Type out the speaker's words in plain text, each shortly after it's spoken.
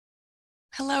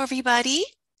Hello, everybody,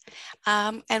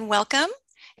 and welcome.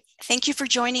 Thank you for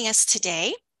joining us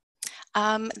today.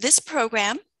 This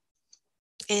program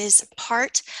is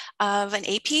part of an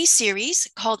APA series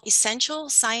called Essential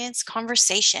Science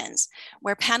Conversations,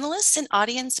 where panelists and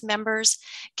audience members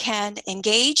can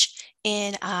engage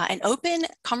in an open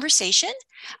conversation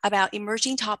about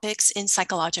emerging topics in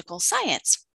psychological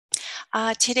science.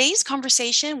 Today's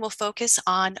conversation will focus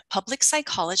on public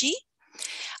psychology.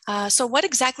 So what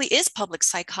exactly is public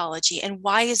psychology and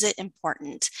why is it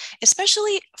important,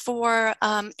 especially for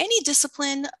any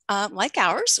discipline like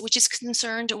ours, which is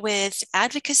concerned with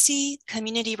advocacy,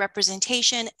 community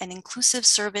representation, and inclusive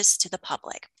service to the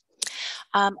public?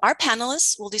 Our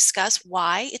panelists will discuss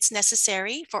why it's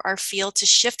necessary for our field to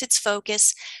shift its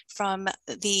focus from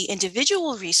the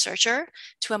individual researcher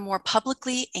to a more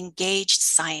publicly engaged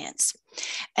science.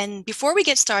 And before we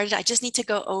get started, I just need to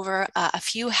go over a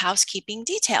few housekeeping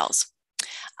details.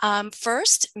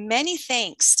 First, many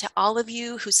thanks to all of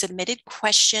you who submitted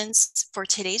questions for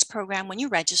today's program when you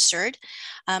registered.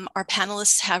 Our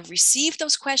panelists have received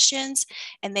those questions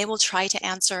and they will try to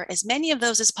answer as many of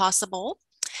those as possible.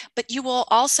 But you will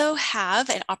also have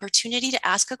an opportunity to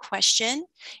ask a question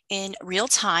in real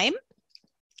time.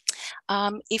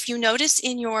 If you notice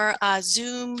in your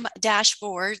Zoom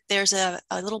dashboard, there's a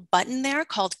little button there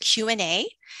called Q&A.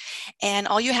 And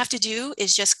all you have to do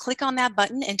is just click on that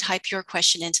button and type your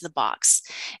question into the box.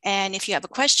 And if you have a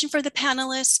question for the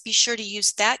panelists, be sure to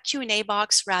use that Q&A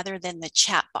box rather than the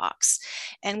chat box.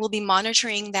 And we'll be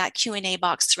monitoring that Q&A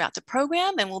box throughout the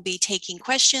program, and we'll be taking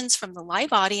questions from the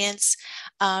live audience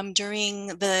during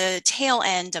the tail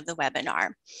end of the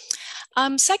webinar.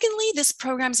 Secondly, this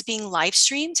program is being live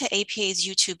streamed to APA's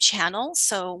YouTube channel.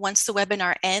 So once the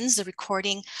webinar ends, the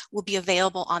recording will be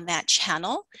available on that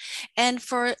channel. And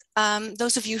for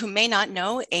those of you who may not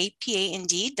know, APA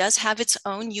indeed does have its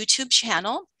own YouTube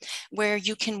channel where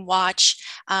you can watch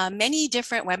many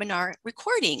different webinar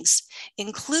recordings,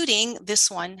 including this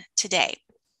one today.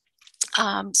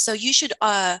 So you should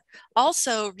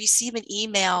also receive an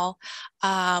email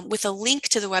with a link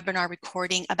to the webinar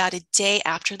recording about a day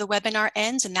after the webinar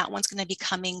ends, and that one's going to be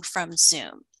coming from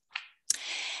Zoom.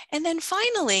 And then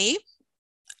finally,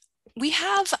 we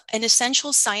have an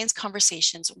Essential Science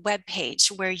Conversations webpage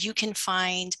where you can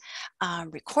find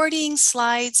recordings,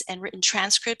 slides, and written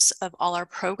transcripts of all our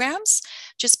programs.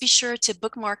 Just be sure to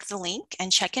bookmark the link and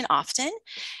check in often.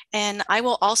 And I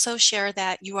will also share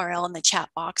that URL in the chat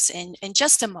box in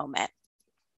just a moment.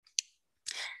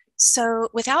 So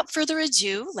without further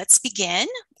ado, let's begin.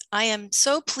 I am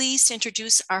so pleased to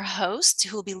introduce our host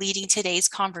who will be leading today's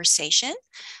conversation.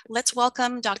 Let's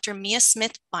welcome Dr. Mia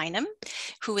Smith-Bynum,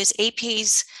 who is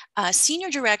APA's Senior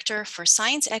Director for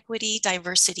Science Equity,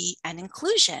 Diversity, and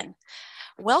Inclusion.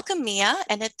 Welcome, Mia,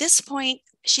 and at this point,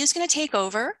 she is going to take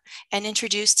over and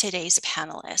introduce today's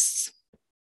panelists.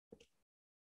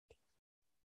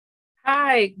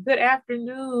 Hi, good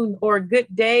afternoon or good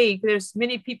day. There's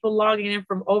many people logging in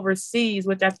from overseas,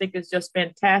 which I think is just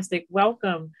fantastic.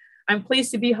 Welcome. I'm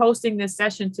pleased to be hosting this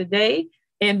session today.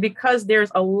 And because there's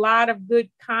a lot of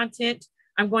good content,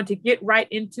 I'm going to get right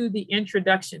into the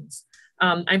introductions.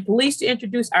 I'm pleased to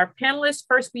introduce our panelists.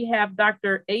 First, we have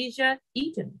Dr. Asia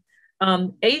Eaton.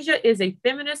 Asia is a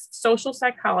feminist social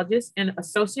psychologist and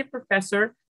associate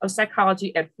professor of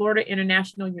psychology at Florida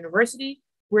International University,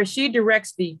 where she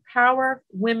directs the Power,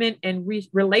 Women, and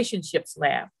Relationships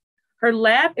Lab. Her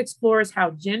lab explores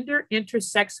how gender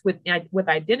intersects with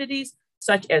identities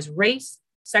such as race,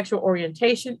 sexual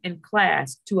orientation, and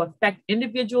class to affect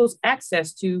individuals'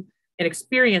 access to and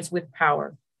experience with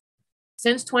power.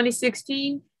 Since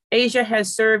 2016, Asia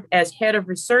has served as head of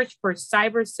research for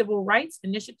Cyber Civil Rights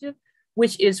Initiative,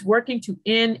 which is working to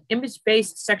end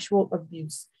image-based sexual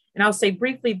abuse. And I'll say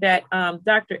briefly that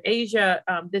Dr. Asia,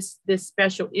 this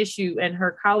special issue and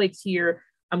her colleagues here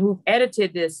who've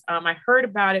edited this, I heard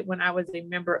about it when I was a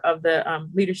member of the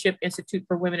Leadership Institute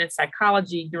for Women in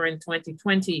Psychology during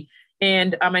 2020.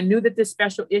 And I knew that this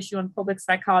special issue on public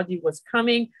psychology was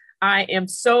coming. I am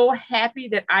so happy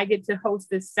that I get to host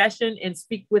this session and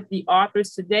speak with the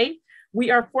authors today. We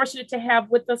are fortunate to have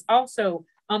with us also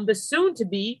the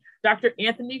soon-to-be Dr.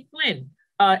 Anthony Flynn.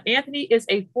 Anthony is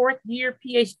a fourth-year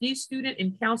PhD student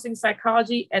in counseling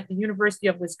psychology at the University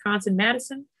of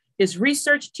Wisconsin-Madison. His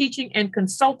research, teaching, and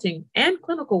consulting and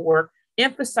clinical work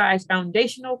emphasize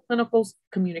foundational clinical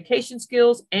communication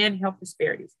skills and health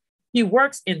disparities. He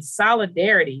works in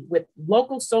solidarity with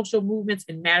local social movements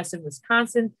in Madison,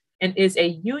 Wisconsin, and is a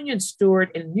union steward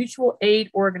and mutual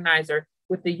aid organizer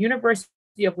with the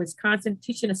University of Wisconsin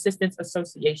Teaching Assistants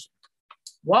Association.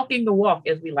 Walking the walk,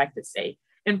 as we like to say.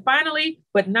 And finally,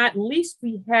 but not least,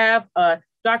 we have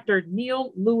Dr.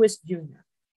 Neil Lewis Jr.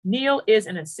 Neil is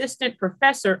an assistant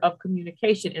professor of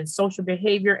communication and social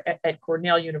behavior at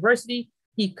Cornell University.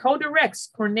 He co-directs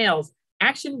Cornell's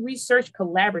Action Research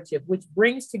Collaborative, which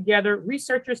brings together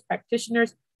researchers,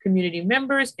 practitioners, community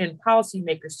members, and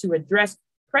policymakers to address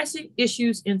pressing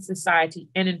issues in society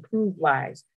and improve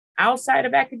lives. Outside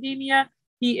of academia,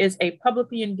 he is a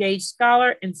publicly engaged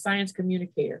scholar and science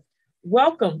communicator.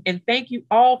 Welcome and thank you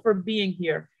all for being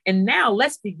here. And now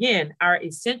let's begin our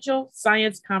essential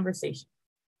science conversation.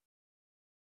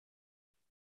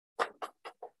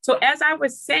 So as I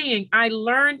was saying, I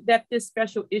learned that this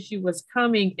special issue was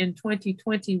coming in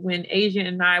 2020 when Asia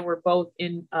and I were both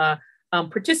in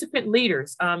participant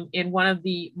leaders in one of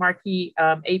the marquee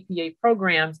APA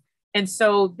programs. And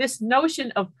so this notion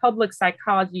of public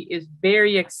psychology is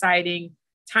very exciting,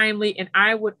 timely, and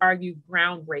I would argue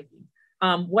groundbreaking.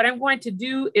 What I'm going to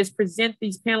do is present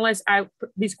these panelists,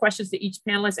 these questions to each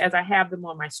panelist as I have them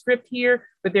on my script here,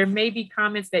 but there may be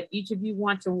comments that each of you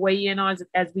want to weigh in on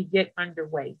as we get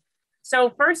underway.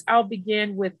 So first I'll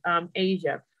begin with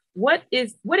Asia. What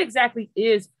exactly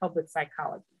is public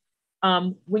psychology?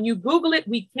 When you Google it,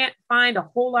 we can't find a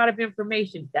whole lot of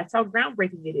information. That's how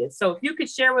groundbreaking it is. So if you could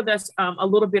share with us a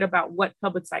little bit about what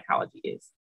public psychology is.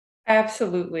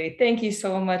 Absolutely. Thank you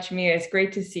so much, Mia. It's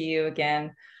great to see you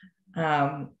again.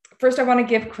 First, I want to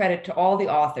give credit to all the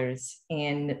authors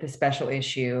in the special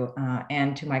issue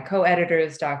and to my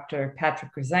co-editors, Dr.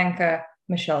 Patrick Grzenka,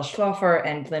 Michelle Schloffer,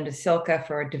 and Linda Silka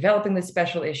for developing this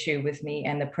special issue with me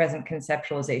and the present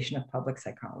conceptualization of public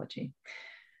psychology.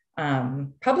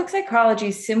 Public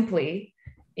psychology simply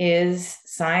is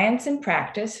science and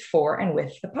practice for and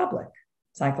with the public.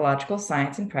 Psychological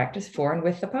science and practice for and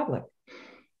with the public.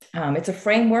 It's a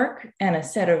framework and a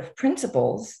set of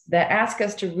principles that ask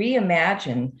us to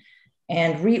reimagine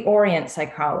and reorient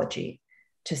psychology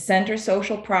to center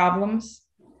social problems,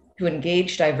 to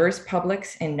engage diverse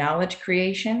publics in knowledge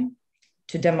creation,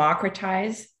 to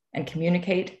democratize and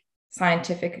communicate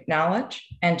scientific knowledge,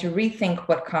 and to rethink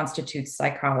what constitutes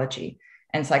psychology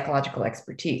and psychological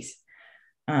expertise.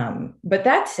 But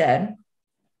that said,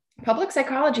 public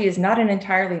psychology is not an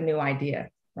entirely new idea,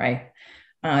 right?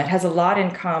 It has a lot in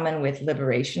common with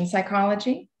liberation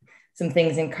psychology, some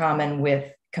things in common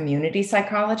with community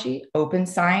psychology, open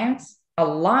science, a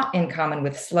lot in common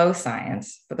with slow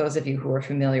science, for those of you who are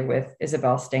familiar with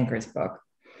Isabel Stenker's book.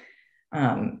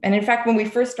 And in fact, when we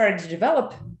first started to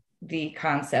develop the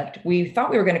concept, we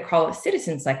thought we were going to call it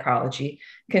citizen psychology,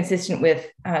 consistent with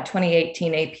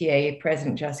 2018 APA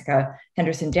President Jessica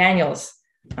Henderson Daniels'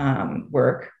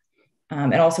 work,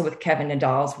 and also with Kevin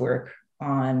Nadal's work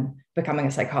on becoming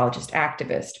a psychologist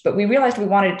activist. But we realized we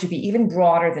wanted it to be even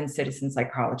broader than citizen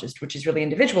psychologist, which is really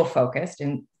individual focused.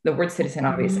 And the word citizen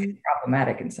obviously is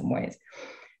problematic in some ways.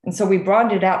 And so we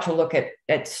broadened it out to look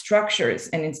at structures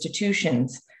and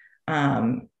institutions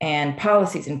and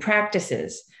policies and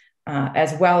practices,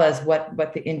 as well as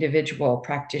what the individual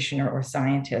practitioner or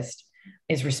scientist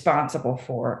is responsible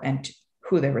for and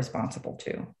who they're responsible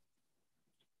to.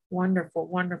 Wonderful,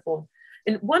 wonderful.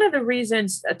 And one of the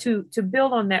reasons to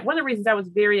build on that, one of the reasons I was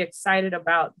very excited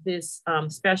about this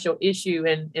special issue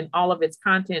and all of its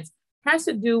contents has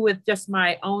to do with just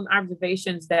my own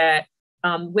observations that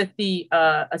with the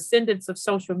ascendance of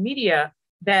social media,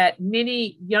 that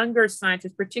many younger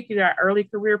scientists, particularly our early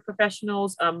career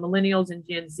professionals, millennials and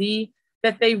Gen Z,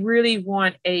 that they really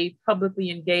want a publicly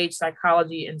engaged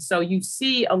psychology. And so you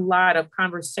see a lot of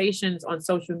conversations on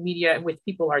social media in which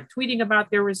people are tweeting about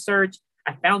their research.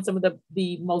 I found some of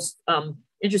the most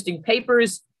interesting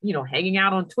papers, hanging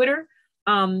out on Twitter.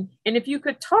 And if you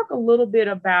could talk a little bit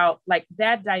about like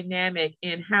that dynamic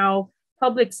and how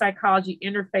public psychology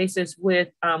interfaces with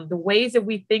the ways that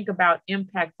we think about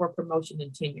impact for promotion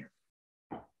and tenure.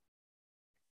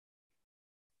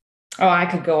 Oh, I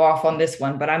could go off on this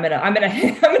one, but I'm gonna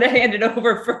hand it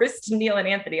over first to Neil and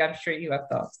Anthony. I'm sure you have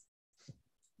thoughts.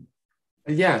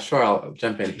 Yeah, sure. I'll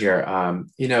jump in here.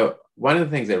 One of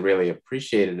the things I really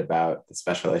appreciated about the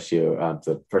special issue,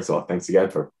 so first of all, thanks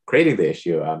again for creating the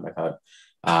issue. I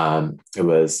thought it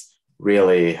was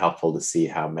really helpful to see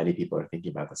how many people are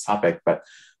thinking about this topic. But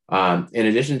in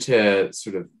addition to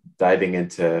sort of diving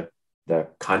into the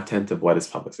content of what is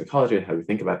public psychology and how we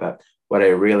think about that, what I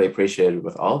really appreciated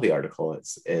with all the article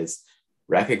is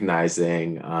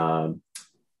recognizing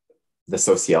the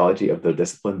sociology of the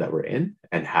discipline that we're in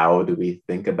and how do we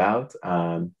think about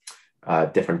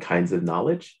different kinds of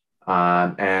knowledge.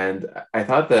 And I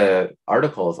thought the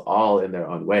articles all in their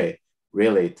own way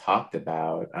really talked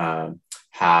about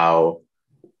how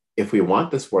if we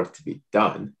want this work to be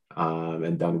done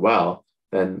and done well,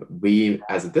 then we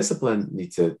as a discipline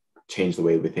need to change the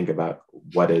way we think about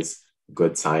what is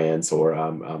good science or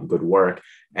good work,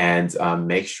 and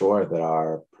make sure that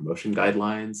our promotion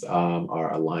guidelines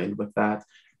are aligned with that.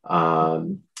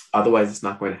 Otherwise, it's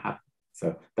not going to happen.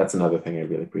 So that's another thing I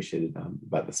really appreciated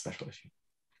about this special issue.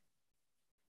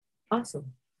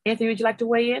 Awesome. Anthony, would you like to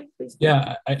weigh in, please?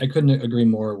 Yeah, I couldn't agree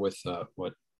more with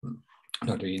what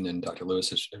Dr. Eden and Dr. Lewis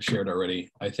have shared already.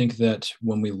 I think that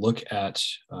when we look at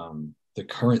the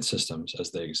current systems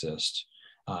as they exist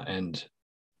and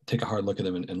take a hard look at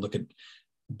them and look at,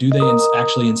 do they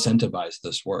actually incentivize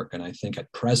this work? And I think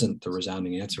at present, the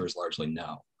resounding answer is largely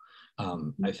no.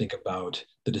 I think about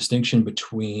the distinction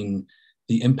between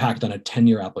the impact on a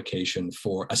tenure application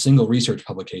for a single research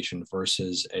publication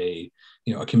versus a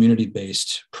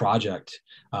community-based project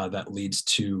that leads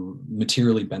to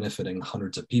materially benefiting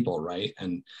hundreds of people, right?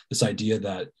 And this idea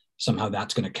that somehow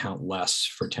that's going to count less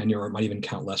for tenure, or it might even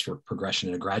count less for progression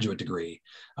in a graduate degree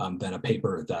than a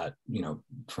paper that,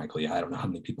 frankly, I don't know how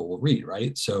many people will read,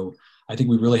 right? So I think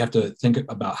we really have to think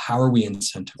about how are we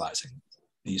incentivizing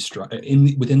these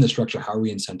within the structure, how are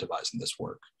we incentivizing this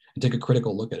work? And take a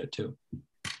critical look at it too.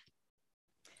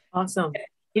 Awesome.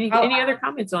 Any other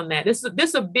comments on that? This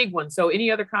is a big one. So any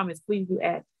other comments, please do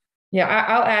add. Yeah,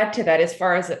 I'll add to that as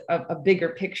far as a bigger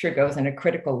picture goes and a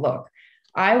critical look.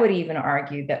 I would even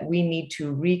argue that we need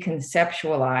to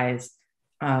reconceptualize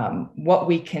what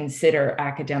we consider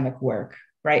academic work,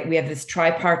 right? We have this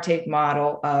tripartite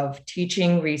model of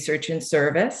teaching, research, and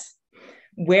service.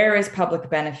 Where is public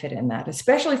benefit in that,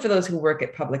 especially for those who work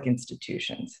at public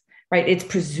institutions? Right? It's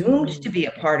presumed to be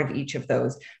a part of each of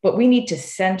those, but we need to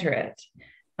center it,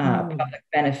 public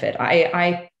benefit.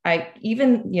 I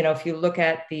even, if you look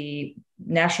at the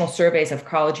national surveys of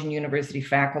college and university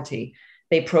faculty,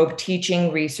 they probe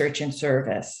teaching, research, and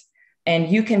service. And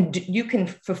you can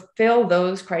fulfill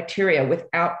those criteria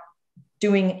without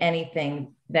doing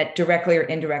anything that directly or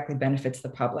indirectly benefits the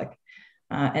public.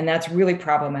 And that's really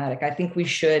problematic. I think we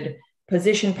should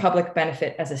position public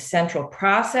benefit as a central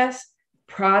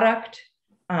product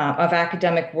of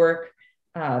academic work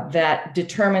that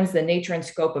determines the nature and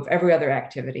scope of every other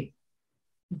activity.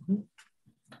 Mm-hmm.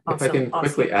 If I can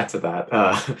quickly add to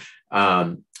that,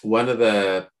 one of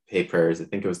the papers, I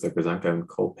think it was the Grzanka and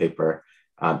Cole paper,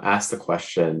 asked a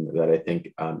question that I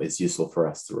think is useful for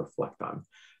us to reflect on.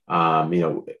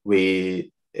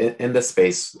 We in this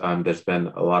space, there's been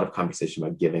a lot of conversation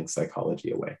about giving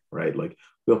psychology away, right? Like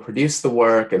we'll produce the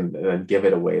work and give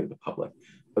it away to the public.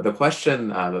 But the question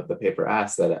that the paper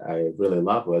asked that I really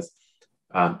love was,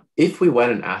 if we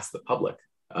went and asked the public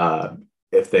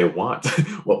if they want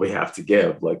what we have to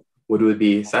give, like, would we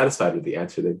be satisfied with the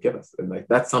answer they'd give us? And like,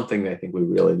 that's something I think we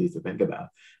really need to think about.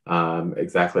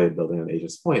 Exactly, building on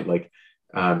Asia's point, like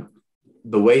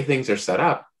the way things are set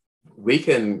up, we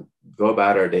can go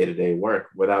about our day-to-day work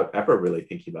without ever really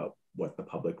thinking about what the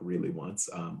public really wants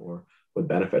or would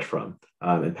benefit from,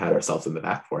 and pat ourselves in the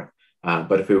back for it.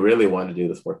 But if we really want to do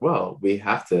this work well, we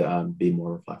have to be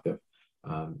more reflective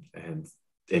and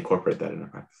incorporate that in our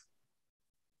practice.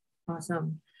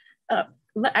 Awesome.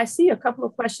 I see a couple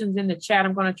of questions in the chat.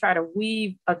 I'm going to try to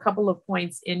weave a couple of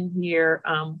points in here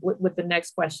with the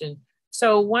next question.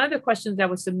 So one of the questions that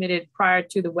was submitted prior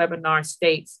to the webinar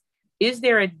states, is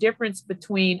there a difference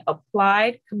between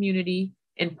applied community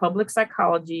and public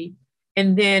psychology?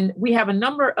 And then we have a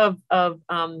number of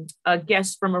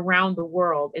guests from around the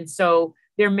world. And so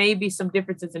there may be some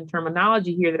differences in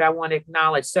terminology here that I want to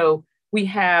acknowledge. So we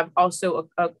have also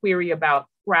a query about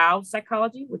crowd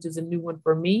psychology, which is a new one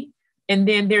for me. And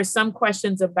then there's some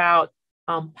questions about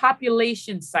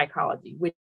population psychology,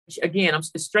 which again, I'm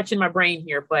stretching my brain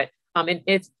here, but and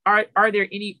are there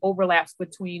any overlaps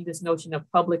between this notion of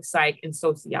public psych and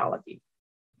sociology?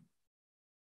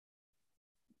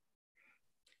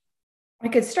 I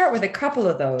could start with a couple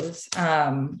of those.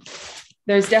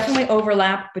 There's definitely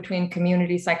overlap between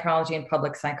community psychology and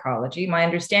public psychology. My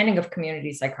understanding of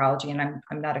community psychology, and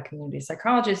I'm not a community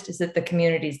psychologist, is that the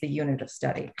community is the unit of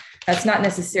study. That's not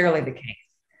necessarily the case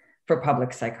for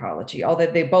public psychology, although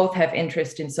they both have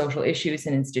interest in social issues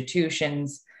and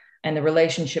institutions and the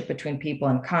relationship between people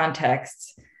and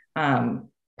contexts.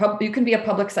 You can be a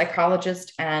public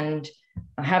psychologist and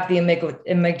have the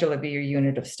amygdala be your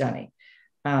unit of study.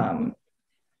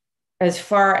 As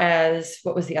far as,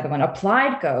 what was the other one?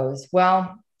 Applied goes,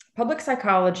 well, public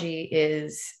psychology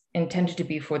is intended to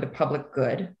be for the public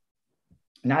good.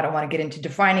 And I don't want to get into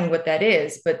defining what that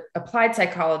is, but applied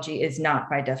psychology is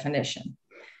not by definition.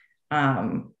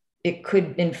 It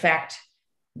could, in fact,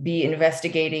 be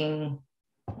investigating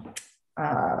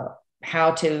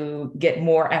how to get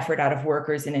more effort out of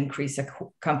workers and increase a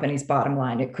company's bottom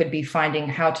line. It could be finding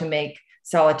how to make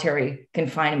solitary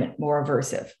confinement more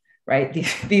aversive, right?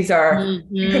 These are,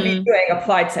 you could be doing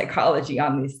applied psychology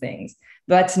on these things.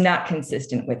 That's not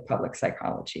consistent with public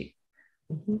psychology.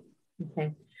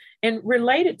 Okay. And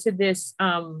related to this,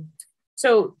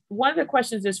 so one of the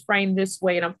questions is framed this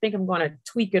way, and I think I'm going to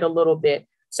tweak it a little bit.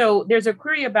 So there's a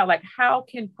query about like, how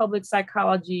can public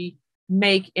psychology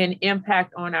make an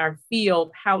impact on our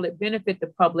field? How will it benefit the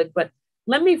public? But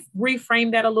let me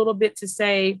reframe that a little bit to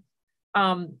say,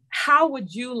 how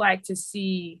would you like to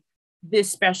see this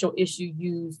special issue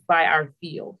used by our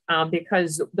field?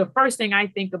 Because the first thing I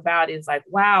think about is like,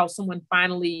 wow, someone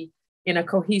finally in a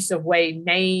cohesive way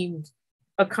named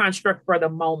a construct for the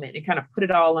moment and kind of put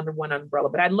it all under one umbrella.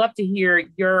 But I'd love to hear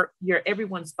your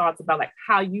everyone's thoughts about like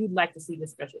how you'd like to see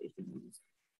this special issue used.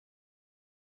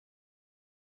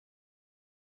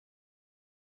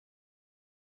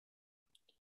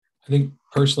 I think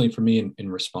personally for me,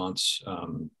 in response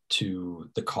to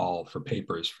the call for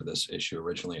papers for this issue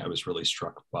originally, I was really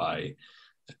struck by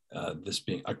this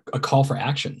being a call for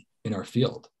action in our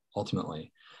field.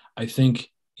 Ultimately, I think,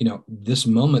 this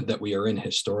moment that we are in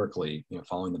historically,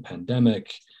 following the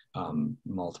pandemic,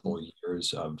 multiple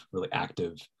years of really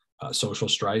active social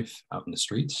strife out in the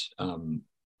streets,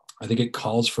 I think it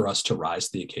calls for us to rise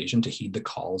to the occasion, to heed the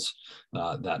calls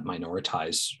that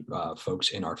minoritized folks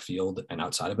in our field and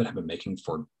outside of it have been making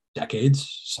for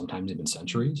decades, sometimes even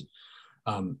centuries,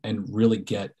 and really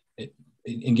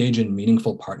engage in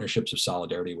meaningful partnerships of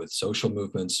solidarity with social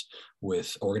movements,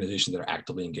 with organizations that are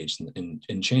actively engaged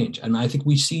in change. And I think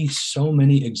we see so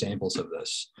many examples of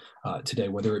this today,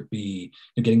 whether it be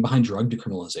getting behind drug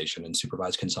decriminalization and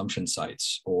supervised consumption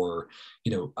sites, or,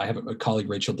 I have a colleague,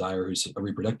 Rachel Dyer, who's a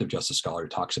reproductive justice scholar, who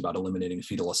talks about eliminating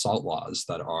fetal assault laws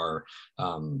that are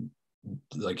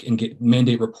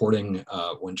mandate reporting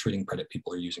when treating pregnant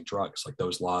people or using drugs. Like,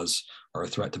 those laws are a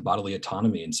threat to bodily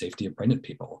autonomy and safety of pregnant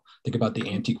people. Think about the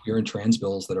anti-queer and trans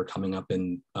bills that are coming up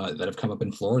that have come up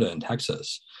in Florida and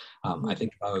Texas. I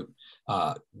think about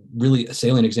really a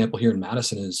salient example here in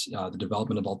Madison is the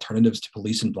development of alternatives to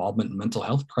police involvement in mental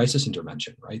health crisis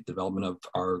intervention, right? Development of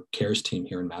our CARES team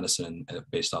here in Madison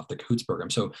based off the Cahoots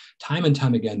program. So time and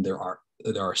time again, there are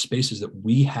spaces that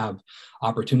we have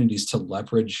opportunities to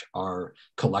leverage our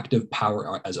collective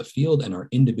power as a field and our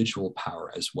individual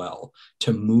power as well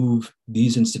to move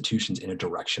these institutions in a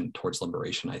direction towards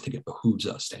liberation. I think it behooves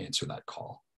us to answer that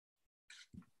call.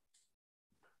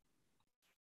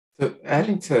 So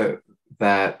adding to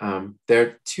that, there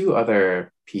are two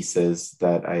other pieces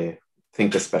that I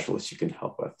think the special issue can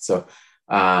help with. So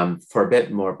for a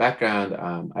bit more background,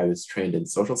 I was trained in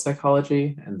social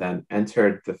psychology and then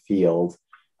entered the field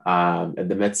in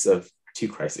the midst of two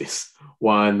crises.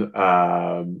 One,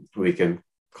 we can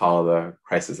call the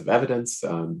crisis of evidence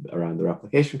around the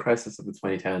replication crisis of the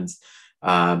 2010s.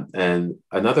 And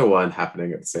another one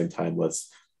happening at the same time was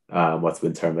what's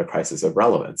been termed the crisis of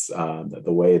relevance, the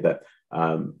way that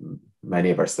many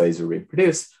of our studies were being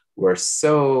produced were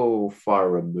so far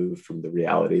removed from the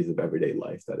realities of everyday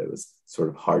life that it was sort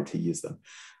of hard to use them.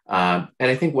 And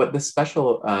I think what the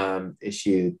special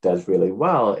issue does really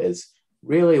well is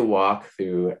really walk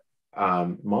through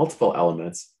multiple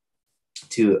elements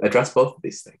to address both of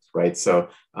these things, right? So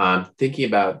thinking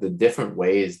about the different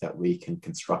ways that we can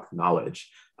construct knowledge,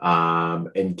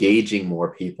 engaging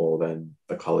more people than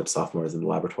the college sophomores in the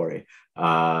laboratory,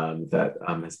 that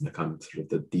has become sort of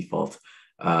the default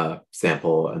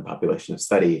sample and population of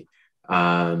study.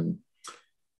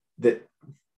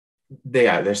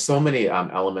 There's so many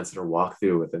elements that are walked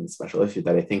through within the special issue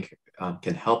that I think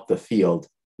can help the field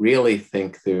really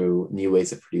think through new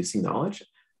ways of producing knowledge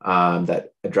that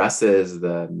addresses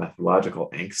the methodological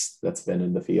angst that's been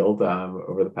in the field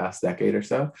over the past decade or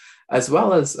so, as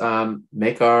well as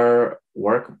make our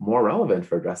work more relevant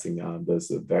for addressing those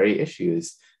very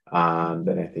issues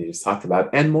that I think you just talked about,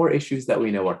 and more issues that we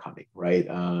know are coming, right?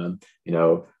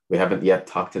 We haven't yet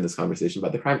talked in this conversation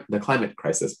about the climate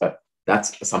crisis, but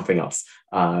that's something else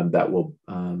that will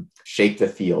shape the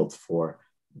field for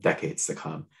decades to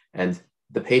come. And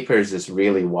the papers just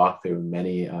really walk through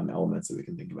many elements that we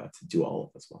can think about to do all of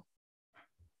as well.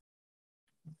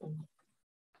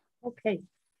 Okay,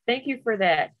 thank you for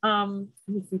that. Let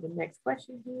me see the next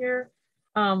question here.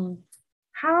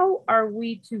 How are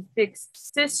we to fix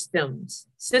systems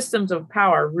of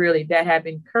power, really, that have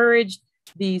encouraged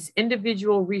these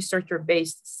individual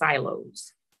researcher-based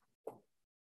silos?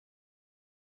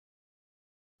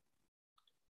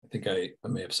 I think I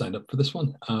may have signed up for this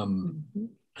one.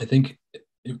 I think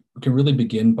it can really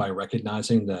begin by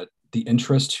recognizing that the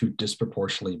interests who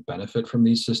disproportionately benefit from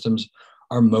these systems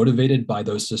are motivated by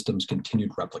those systems'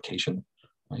 continued replication,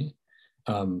 right?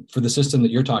 For the system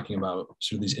that you're talking about,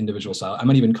 sort of these individual style, I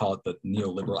might even call it the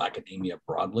neoliberal academia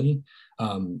broadly.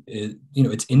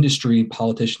 It's industry,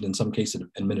 politicians, in some cases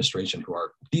administration, who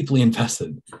are deeply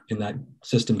invested in that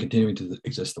system continuing to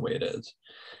exist the way it is.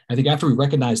 I think after we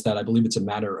recognize that, I believe it's a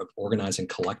matter of organizing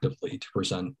collectively to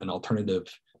present an alternative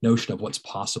notion of what's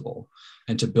possible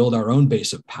and to build our own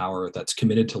base of power that's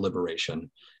committed to liberation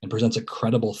and presents a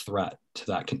credible threat to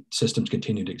that system's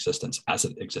continued existence as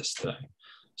it exists today.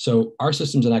 So our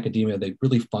systems in academia, they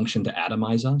really function to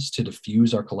atomize us, to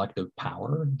diffuse our collective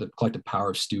power, the collective power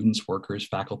of students, workers,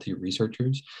 faculty,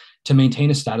 researchers, to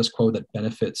maintain a status quo that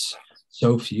benefits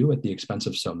so few at the expense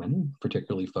of so many,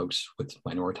 particularly folks with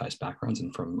minoritized backgrounds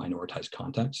and from minoritized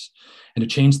contexts. And to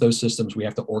change those systems, we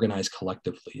have to organize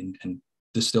collectively and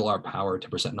distill our power to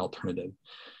present an alternative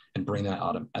and bring that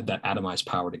atomized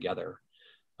power together.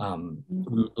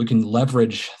 We can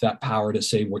leverage that power to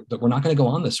say that we're not going to go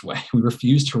on this way. We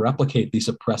refuse to replicate these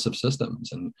oppressive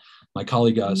systems. And my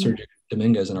colleague, Sergio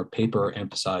Dominguez, in our paper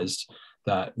emphasized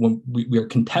that when we are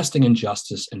contesting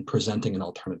injustice and presenting an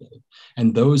alternative.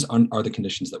 And those are the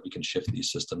conditions that we can shift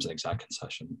these systems in exact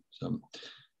concession. So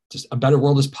just a better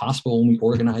world is possible when we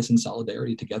organize in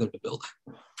solidarity together to build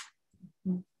it.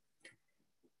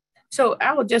 So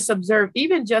I will just observe,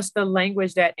 even just the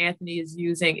language that Anthony is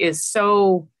using is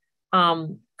so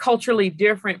culturally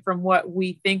different from what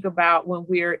we think about when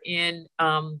we're in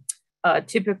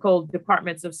typical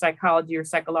departments of psychology or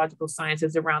psychological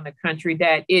sciences around the country,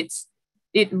 that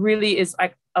it really is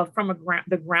like from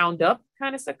the ground up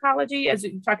kind of psychology, as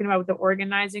you're talking about with the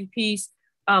organizing piece,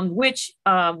 which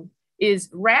is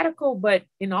radical, but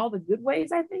in all the good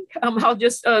ways, I think. I'll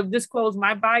just disclose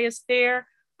my bias there.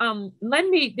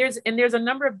 There's a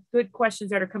number of good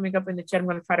questions that are coming up in the chat. I'm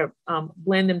going to try to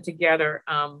blend them together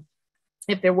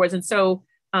if there wasn't. So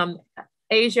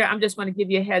Asia, I'm just going to give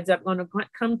you a heads up. I'm going to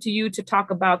come to you to talk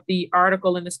about the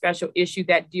article in the special issue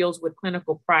that deals with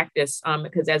clinical practice,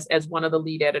 because as one of the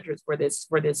lead editors for this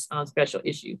special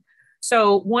issue.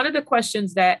 So one of the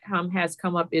questions that has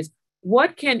come up is,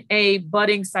 what can a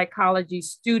budding psychology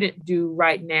student do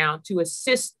right now to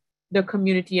assist the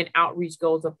community and outreach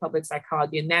goals of public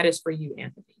psychology? And that is for you,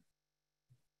 Anthony.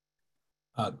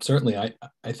 Certainly,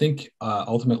 I think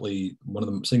ultimately one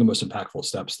of the single most impactful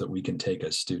steps that we can take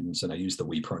as students, and I use the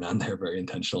we pronoun there very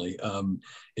intentionally,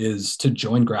 is to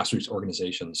join grassroots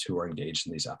organizations who are engaged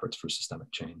in these efforts for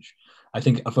systemic change. I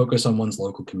think a focus on one's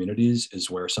local communities is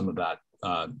where some of that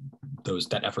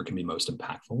effort can be most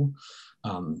impactful.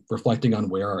 Reflecting on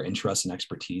where our interests and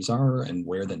expertise are and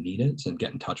where the need is, and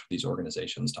get in touch with these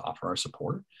organizations to offer our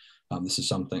support. This is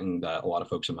something that a lot of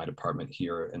folks in my department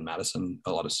here in Madison,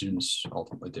 a lot of students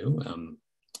ultimately do.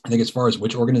 I think as far as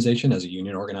which organization, as a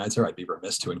union organizer, I'd be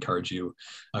remiss to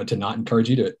not encourage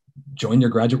you to join your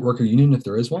graduate worker union if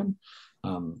there is one.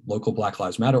 Local Black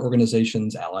Lives Matter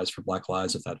organizations, Allies for Black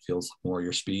Lives, if that feels more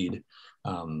your speed.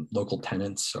 Local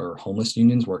tenants or homeless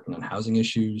unions working on housing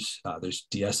issues. There's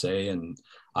DSA and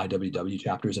IWW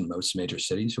chapters in most major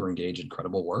cities who are engaged in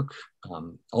credible work.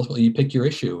 Ultimately, you pick your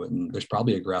issue, and there's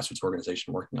probably a grassroots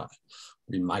organization working on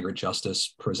it. Migrant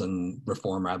justice, prison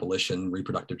reform, abolition,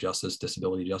 reproductive justice,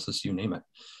 disability justice, you name it.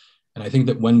 And I think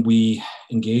that when we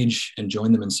engage and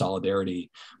join them in solidarity,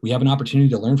 we have an opportunity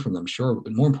to learn from them, sure.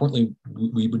 But more importantly,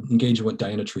 we would engage in what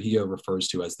Diana Trujillo refers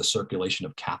to as the circulation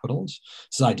of capitals.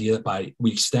 It's the idea that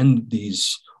we extend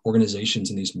these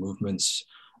organizations and these movements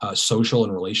social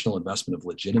and relational investment of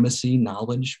legitimacy,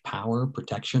 knowledge, power,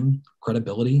 protection,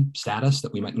 credibility, status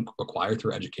that we might acquire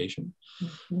through education.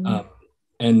 Mm-hmm.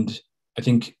 And I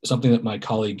think something that my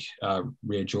colleague,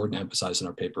 Rhea Jordan, emphasized in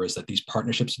our paper is that these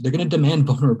partnerships, they're going to demand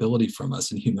vulnerability from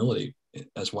us and humility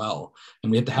as well. And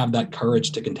we have to have that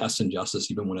courage to contest injustice,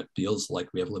 even when it feels like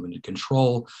we have limited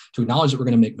control, to acknowledge that we're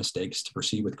going to make mistakes, to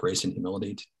proceed with grace and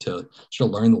humility, to sort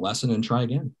of learn the lesson and try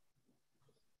again.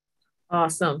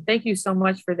 Awesome. Thank you so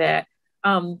much for that.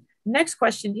 Next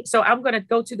question. So I'm going to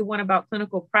go to the one about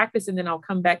clinical practice, and then I'll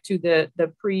come back to the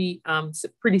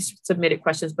pre-submitted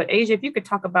questions. But Asia, if you could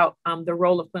talk about the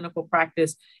role of clinical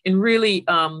practice in really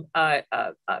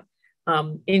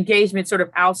engagement sort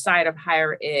of outside of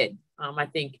higher ed, I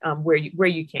think where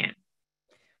you can.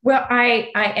 Well, I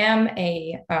am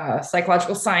a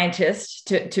psychological scientist,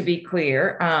 to be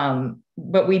clear,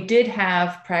 but we did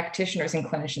have practitioners and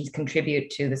clinicians contribute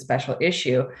to the special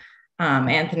issue,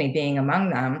 Anthony being among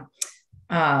them.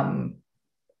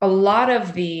 A lot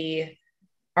of the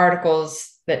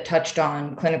articles that touched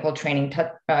on clinical training,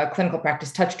 clinical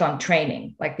practice touched on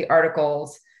training, like the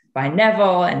articles by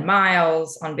Neville and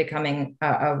Miles on becoming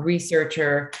a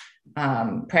researcher,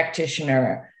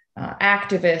 practitioner,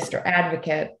 activist, or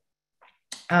advocate.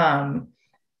 I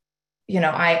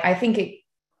think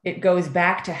it goes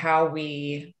back to how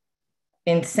we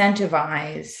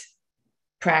incentivize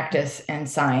practice and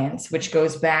science, which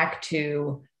goes back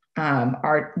to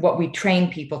what we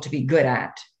train people to be good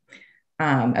at,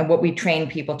 and what we train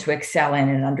people to excel in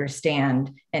and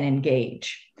understand and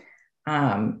engage.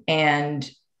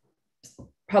 And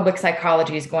public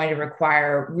psychology is going to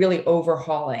require really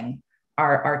overhauling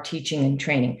our teaching and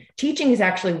training. Teaching is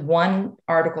actually one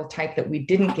article type that we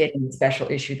didn't get in the special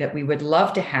issue that we would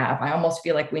love to have. I almost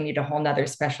feel like we need a whole nother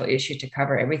special issue to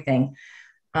cover everything.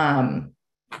 But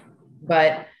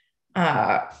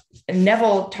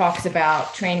Neville talks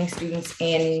about training students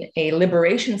in a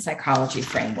liberation psychology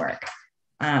framework.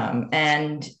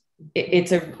 And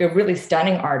it's a really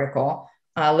stunning article.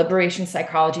 Liberation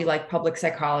psychology, like public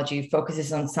psychology,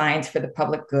 focuses on science for the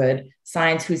public good,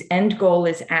 science whose end goal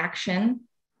is action,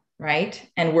 right?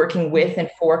 And working with and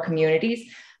for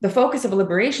communities. The focus of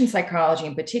liberation psychology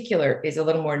in particular is a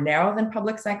little more narrow than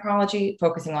public psychology,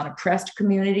 focusing on oppressed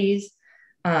communities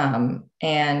and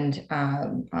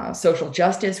social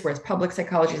justice, whereas public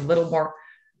psychology is a little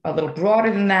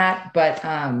broader than that. But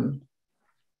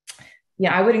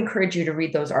I would encourage you to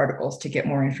read those articles to get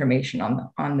more information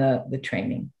on the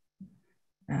training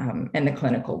and the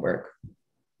clinical work.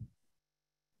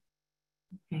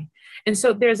 Okay. And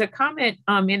so there's a comment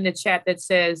in the chat that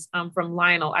says from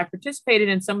Lionel, I participated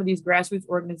in some of these grassroots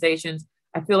organizations.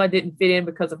 I feel I didn't fit in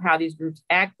because of how these groups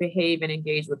act, behave, and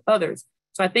engage with others.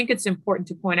 So I think it's important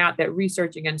to point out that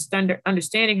researching and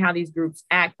understanding how these groups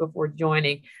act before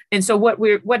joining. And so what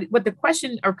the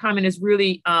question or comment is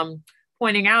really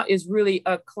pointing out is really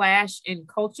a clash in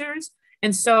cultures.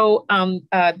 And so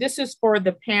this is for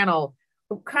the panel.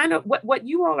 Kind of what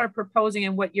you all are proposing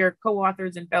and what your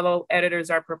co-authors and fellow editors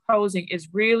are proposing is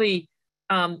really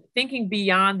thinking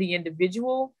beyond the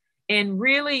individual, and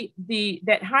really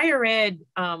that higher ed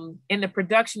and the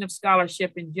production of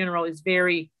scholarship in general is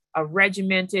very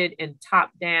regimented and top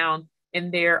down.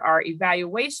 And there are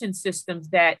evaluation systems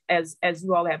that, as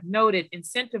you all have noted,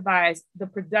 incentivize the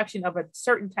production of a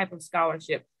certain type of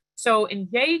scholarship. So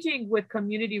engaging with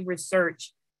community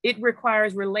research, it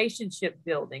requires relationship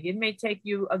building. It may take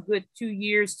you a good 2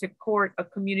 years to court a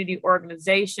community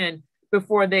organization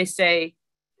before they say,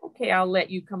 okay, I'll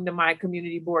let you come to my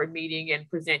community board meeting and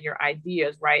present your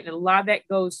ideas, right? And a lot of that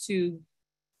goes to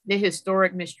the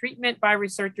historic mistreatment by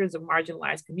researchers of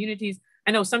marginalized communities.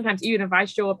 I know sometimes even if I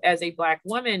show up as a Black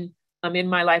woman in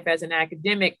my life as an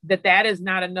academic, that is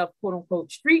not enough quote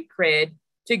unquote street cred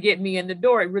to get me in the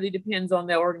door. It really depends on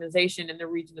the organization and the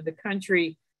region of the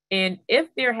country. And if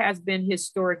there has been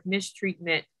historic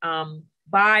mistreatment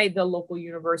by the local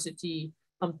university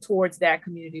towards that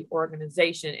community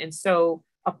organization. And so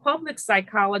a public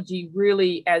psychology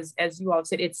really, as you all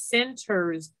said, it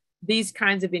centers these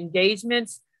kinds of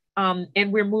engagements.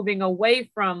 And we're moving away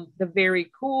from the very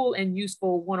cool and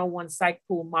useful 101 psych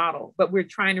pool model, but we're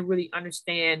trying to really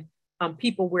understand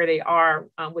people where they are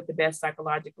with the best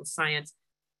psychological science.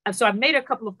 And so I've made a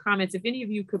couple of comments. If any of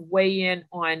you could weigh in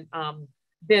on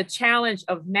the challenge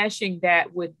of meshing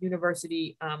that with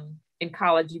university and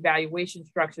college evaluation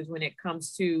structures when it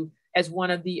comes to, as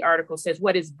one of the articles says,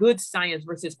 what is good science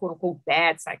versus quote unquote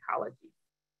bad psychology?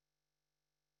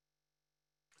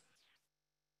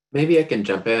 Maybe I can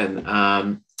jump in.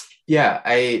 All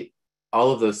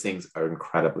of those things are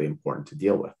incredibly important to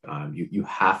deal with. You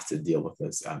have to deal with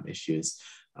those issues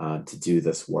to do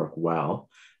this work well.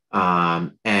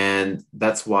 And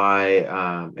that's why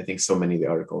I think so many of the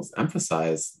articles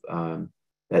emphasize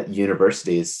that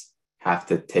universities have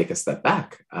to take a step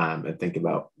back and think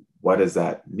about what does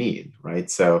that mean, right?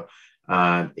 So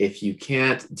if you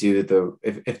can't do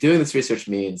if doing this research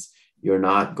means you're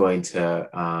not going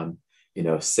to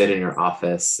sit in your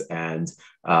office and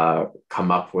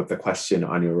come up with a question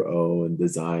on your own,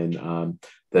 design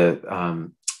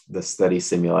the study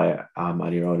simuli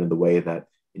on your own in the way that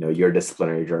your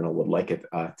disciplinary journal would like it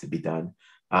to be done,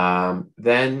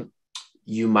 then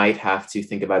you might have to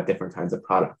think about different kinds of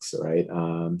products, right?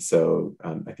 So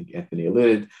I think Anthony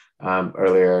alluded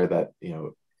earlier that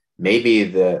maybe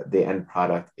the end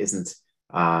product isn't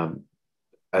an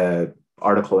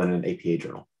article in an APA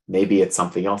journal. Maybe it's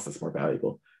something else that's more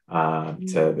valuable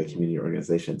to the community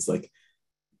organizations. Like,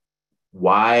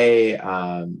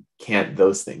 why can't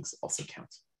those things also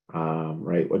count,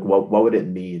 right? Like, what would it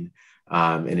mean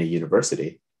in a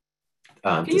university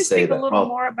Can to you say speak that, a little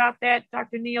more about that,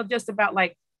 Dr. Neal, just about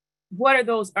like, what are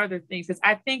those other things? Because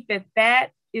I think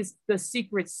that is the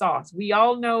secret sauce. We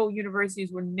all know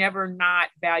universities will never not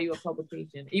value a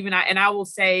publication. I will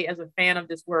say, as a fan of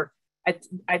this work,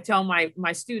 I tell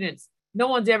my students, no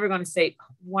one's ever going to say,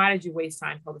 why did you waste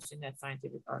time publishing that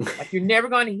scientific article? Like, you're never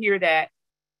going to hear that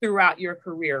throughout your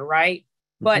career, right?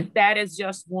 But that is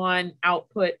just one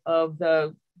output of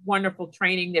the wonderful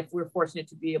training that we're fortunate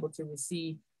to be able to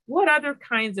receive. What other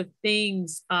kinds of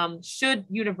things should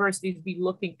universities be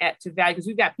looking at to value? Because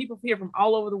we've got people here from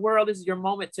all over the world. This is your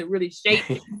moment to really shape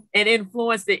and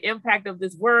influence the impact of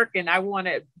this work. And I want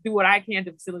to do what I can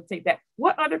to facilitate that.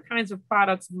 What other kinds of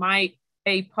products might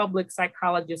a public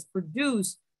psychologist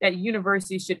produce that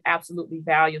universities should absolutely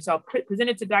value? So I'll present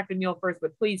it to Dr. Neal first,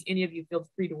 but please, any of you feel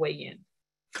free to weigh in.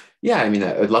 Yeah, I mean,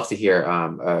 I'd love to hear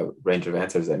a range of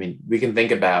answers. I mean, we can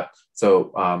think about,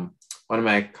 one of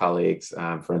my colleagues,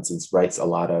 for instance, writes a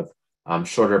lot of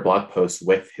shorter blog posts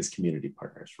with his community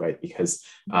partners, right? Because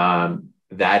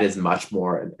that is much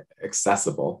more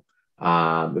accessible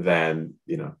than,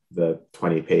 the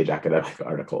 20-page academic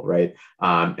article, right?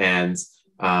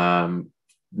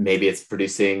 Maybe it's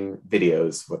producing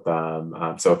videos with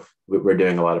so we're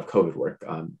doing a lot of COVID work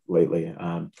lately,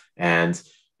 and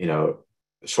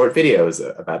short videos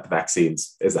about the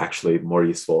vaccines is actually more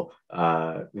useful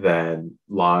than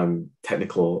long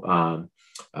technical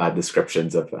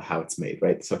descriptions of how it's made,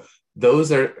 right? So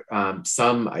those are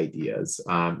some ideas.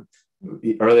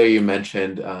 Earlier you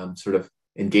mentioned sort of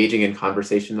engaging in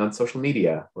conversation on social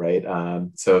media, right?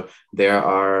 So there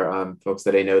are folks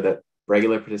that I know that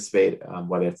regularly participate,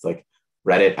 whether it's like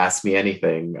Reddit, Ask Me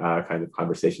Anything kind of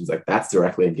conversations, like that's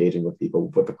directly engaging with people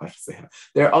with the questions they have.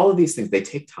 There are all of these things. They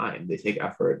take time, they take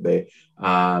effort, they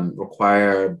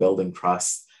require building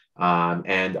trust,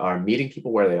 and are meeting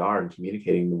people where they are and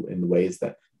communicating in the ways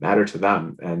that matter to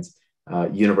them. And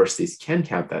universities can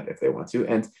count that if they want to.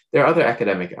 And there are other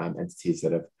academic entities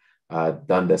that have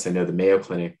done this. I know the Mayo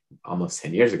Clinic almost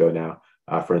 10 years ago now,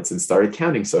 for instance, started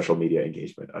counting social media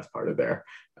engagement as part of their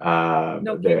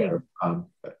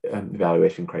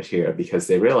evaluation criteria, because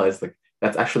they realized like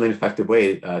that's actually an effective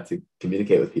way to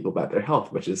communicate with people about their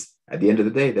health, which is at the end of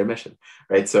the day their mission,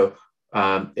 right? So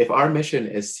if our mission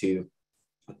is to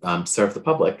serve the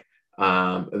public,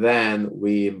 then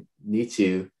we need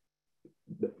to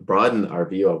broaden our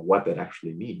view of what that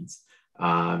actually means,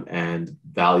 and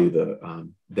value the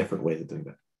different ways of doing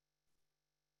that.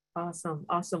 Awesome.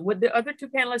 With the other two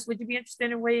panelists, would you be interested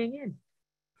in weighing in?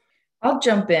 I'll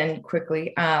jump in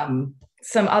quickly.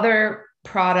 Some other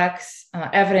products,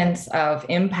 evidence of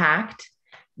impact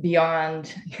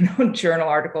beyond journal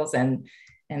articles and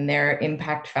their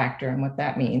impact factor and what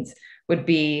that means would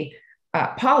be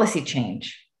policy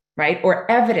change, right? Or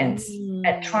evidence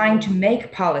at trying to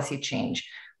make policy change,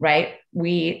 right?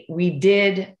 We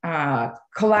did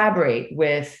collaborate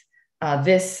with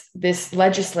this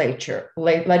legislator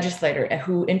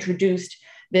who introduced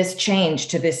this change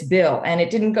to this bill, and it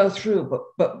didn't go through,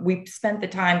 but we spent the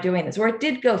time doing this, or it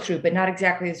did go through, but not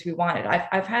exactly as we wanted.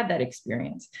 I've had that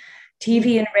experience.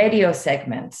 TV and radio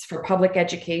segments for public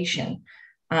education,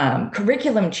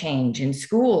 curriculum change in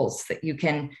schools that you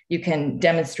can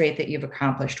demonstrate that you've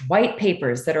accomplished, white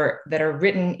papers that are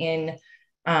written in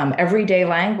everyday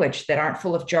language that aren't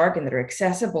full of jargon, that are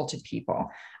accessible to people.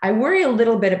 I worry a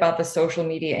little bit about the social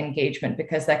media engagement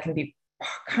because that can be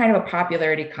kind of a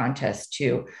popularity contest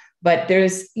too. But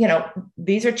there's,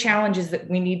 these are challenges that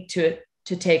we need to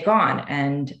take on.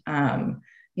 And,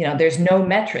 there's no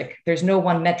metric. There's no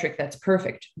one metric that's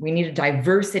perfect. We need a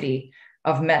diversity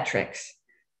of metrics.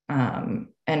 And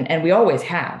we always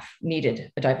have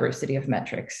needed a diversity of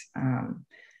metrics.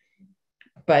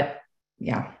 But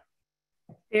yeah.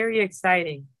 Very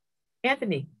exciting.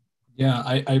 Anthony. Yeah,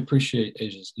 I appreciate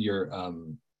Asia's, your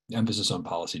emphasis on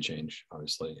policy change,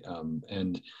 obviously.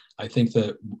 And I think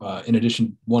that in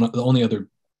addition, the only other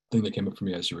thing that came up for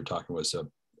me as you were talking was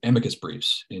amicus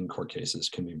briefs in court cases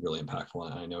can be really impactful.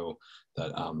 And I know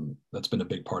that that's been a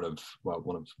big part of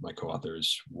one of my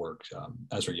co-authors' work,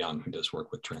 Ezra Young, who does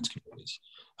work with trans communities,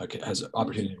 has an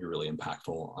opportunity to be really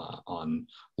impactful on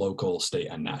local, state,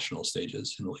 and national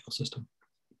stages in the legal system.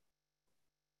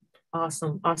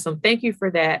 Awesome. Thank you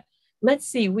for that. Let's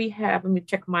see, let me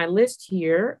check my list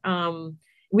here.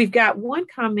 We've got one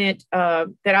comment that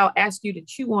I'll ask you to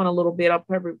chew on a little bit. I'll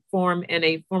probably form in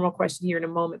a formal question here in a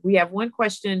moment. We have one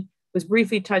question was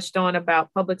briefly touched on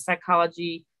about public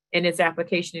psychology and its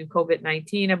application in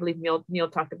COVID-19. I believe Neal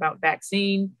talked about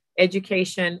vaccine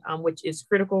education, which is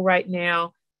critical right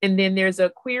now. And then there's a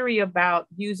query about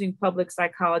using public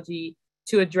psychology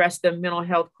to address the mental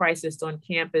health crisis on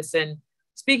campus. And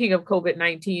speaking of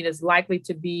COVID-19, is likely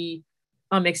to be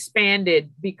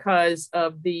expanded because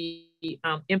of the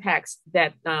impacts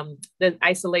that the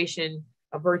isolation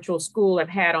of virtual school have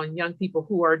had on young people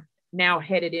who are now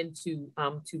headed into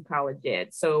to college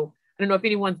ed. So I don't know if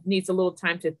anyone needs a little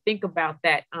time to think about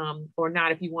that or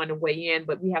not, if you want to weigh in,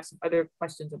 but we have some other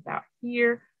questions about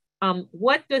here.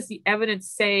 What does the evidence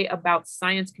say about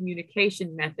science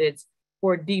communication methods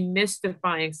for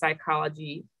demystifying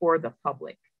psychology for the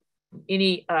public?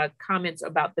 Any comments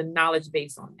about the knowledge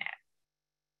base on that?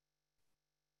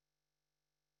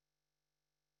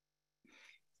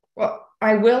 Well,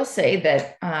 I will say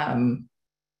that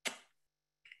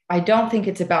I don't think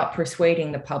it's about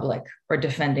persuading the public or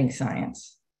defending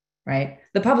science, right?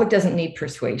 The public doesn't need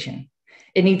persuasion.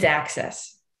 It needs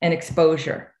access and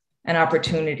exposure and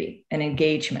opportunity and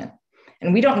engagement.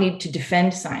 And we don't need to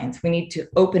defend science. We need to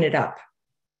open it up,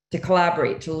 to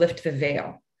collaborate, to lift the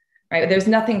veil, right? There's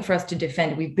nothing for us to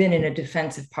defend. We've been in a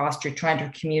defensive posture trying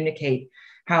to communicate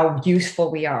how useful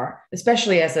we are,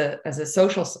 especially as a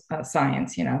social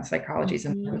science, psychology is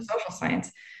a social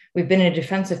science. We've been in a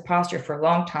defensive posture for a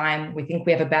long time. We think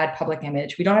we have a bad public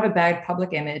image. We don't have a bad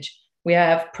public image. We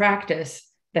have practice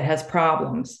that has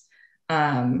problems,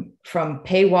 from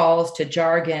paywalls to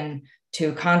jargon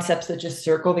to concepts that just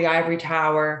circle the ivory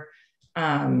tower.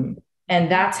 And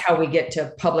that's how we get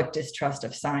to public distrust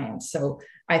of science. So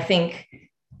I think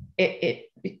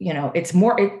it's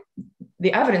more,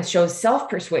 the evidence shows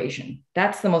self-persuasion.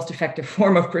 That's the most effective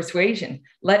form of persuasion.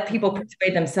 Let people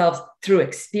persuade themselves through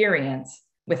experience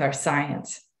with our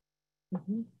science.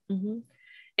 Mm-hmm, mm-hmm.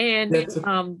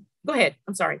 And go ahead.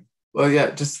 I'm sorry. Well,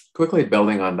 yeah, just quickly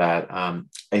building on that.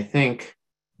 I think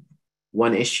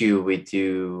one issue we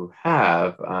do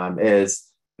have is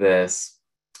this,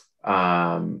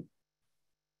 and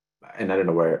I don't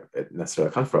know where it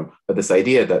necessarily comes from, but this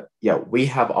idea that, yeah, we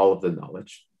have all of the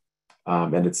knowledge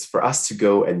and it's for us to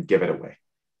go and give it away.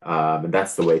 And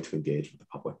that's the way to engage with the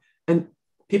public. And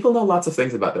people know lots of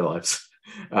things about their lives.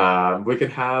 We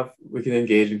can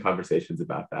engage in conversations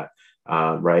about that,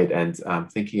 right?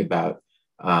 And thinking about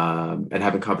and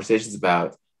having conversations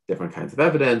about different kinds of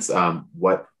evidence.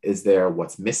 What is there?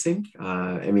 What's missing?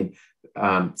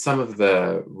 Some of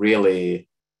the really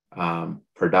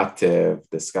productive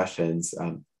discussions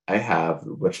I have,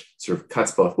 which sort of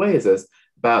cuts both ways, is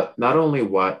about not only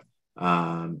what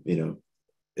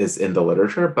is in the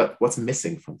literature, but what's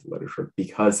missing from the literature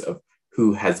because of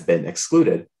who has been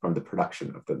excluded from the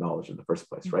production of the knowledge in the first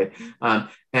place, right?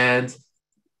 And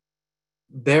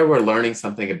there we're learning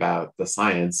something about the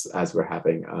science as we're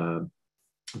having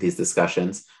these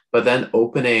discussions, but then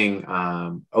opening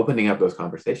up those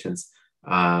conversations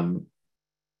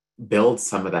builds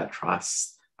some of that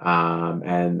trust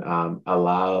and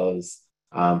allows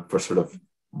for sort of,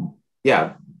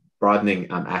 broadening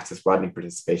access, broadening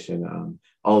participation,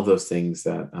 all of those things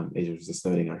that Asia was just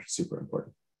noting are super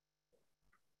important.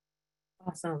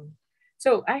 Awesome.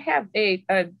 So I have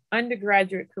an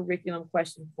undergraduate curriculum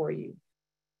question for you.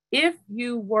 If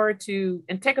you were to,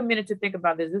 and take a minute to think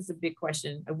about this is a big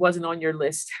question. It wasn't on your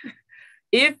list.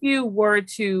 If you were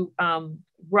to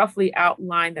roughly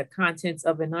outline the contents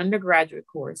of an undergraduate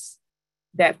course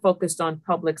that focused on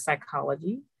public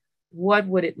psychology, what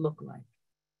would it look like?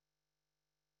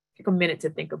 Take a minute to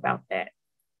think about that.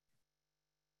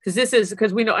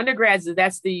 Because we know undergrads,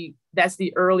 that's the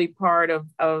early part of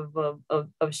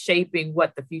shaping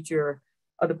what the future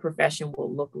of the profession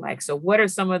will look like. So what are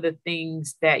some of the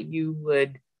things that you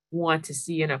would want to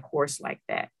see in a course like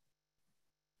that?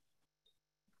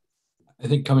 I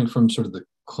think coming from sort of the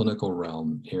clinical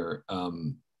realm here,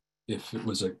 if it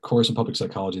was a course in public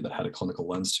psychology that had a clinical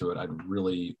lens to it, I'd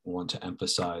really want to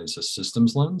emphasize a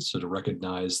systems lens. So to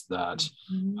recognize that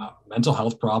mental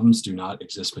health problems do not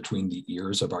exist between the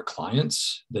ears of our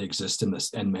clients. They exist in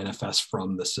this and manifest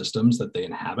from the systems that they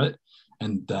inhabit.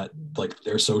 And that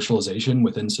their socialization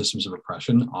within systems of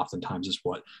oppression oftentimes is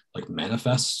what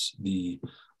manifests the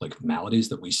maladies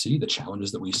that we see, the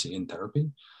challenges that we see in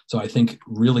therapy. So I think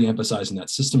really emphasizing that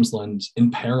systems lens in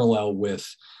parallel with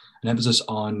an emphasis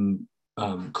on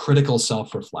critical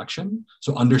self-reflection.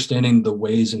 So understanding the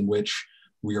ways in which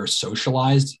we are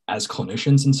socialized as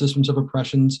clinicians in systems of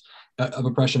oppression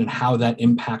and how that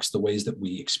impacts the ways that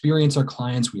we experience our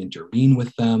clients, we intervene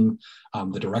with them,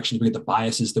 the directions we get, the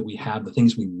biases that we have, the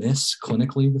things we miss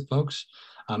clinically with folks,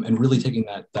 and really taking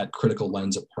that critical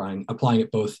lens, applying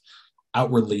it both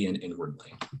outwardly and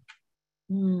inwardly.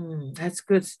 That's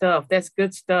good stuff. That's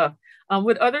good stuff.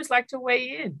 Would others like to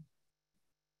weigh in?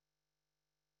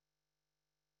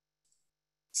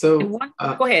 So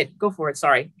go ahead, go for it.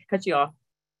 Sorry, cut you off.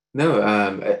 No,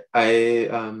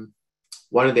 I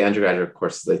one of the undergraduate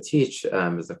courses I teach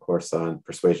is a course on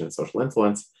persuasion and social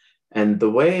influence. And the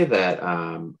way that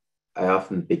I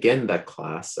often begin that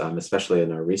class, especially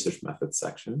in our research methods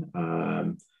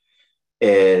section,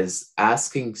 is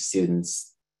asking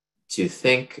students to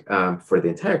think for the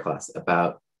entire class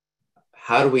about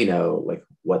how do we know like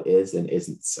what is and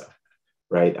isn't so,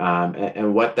 right?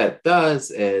 And what that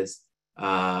does is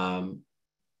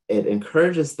it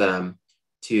encourages them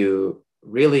to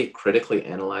really critically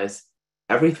analyze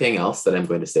everything else that I'm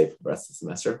going to say for the rest of the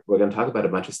semester. We're going to talk about a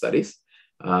bunch of studies.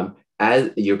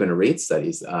 As you're going to read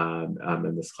studies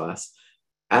in this class,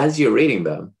 as you're reading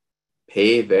them,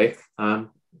 pay very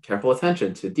careful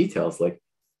attention to details like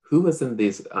who was in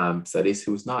these studies,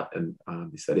 who was not in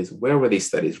these studies, where were these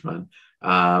studies run,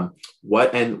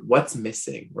 what's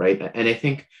missing, right? And I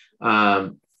think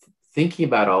thinking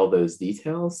about all those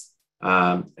details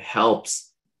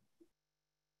helps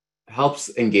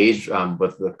engage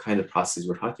with the kind of processes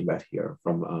we're talking about here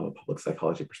from a public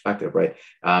psychology perspective, right?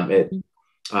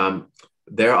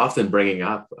 They're often bringing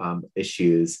up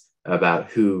issues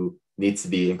about who needs to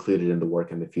be included in the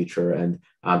work in the future, and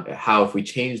how if we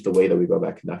change the way that we go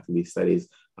about conducting these studies,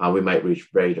 we might reach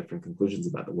very different conclusions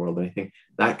about the world. And I think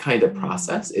that kind of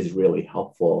process is really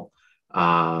helpful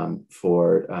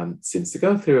for students to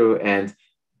go through, and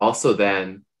also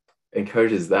then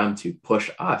encourages them to push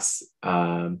us,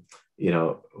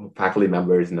 faculty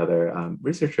members and other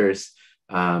researchers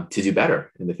to do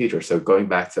better in the future. So going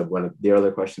back to one of the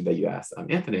earlier question that you asked,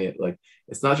 Anthony, like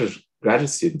it's not just graduate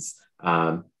students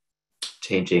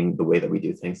changing the way that we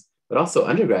do things, but also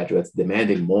undergraduates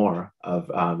demanding more of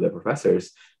their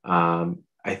professors,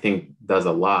 I think does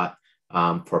a lot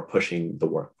for pushing the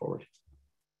work forward.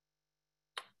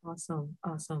 Awesome.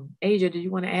 Asia, did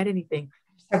you want to add anything?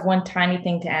 I have one tiny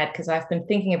thing to add, because I've been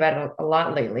thinking about it a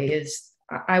lot lately, is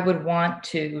I would want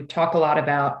to talk a lot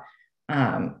about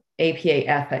APA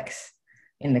ethics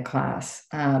in the class.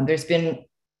 There's been,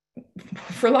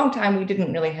 for a long time, we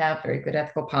didn't really have very good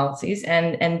ethical policies,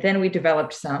 and then we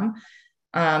developed some.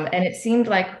 And it seemed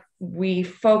like we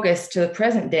focused to the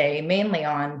present day mainly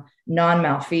on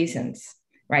non-malfeasance,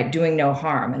 right? Doing no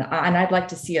harm. And I'd like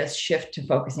to see us shift to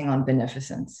focusing on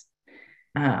beneficence,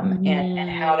 and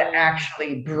how to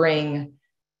actually bring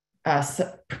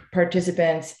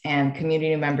participants and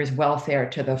community members' welfare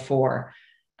to the fore.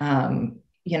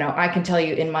 I can tell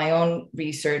you in my own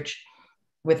research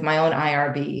with my own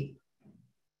IRB,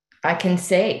 I can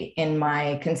say in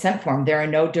my consent form, there are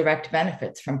no direct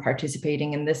benefits from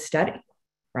participating in this study,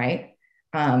 right?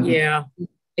 Yeah.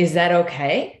 Is that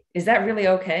okay? Is that really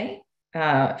okay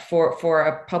for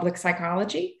a public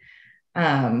psychology?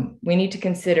 We need to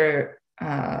consider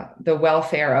the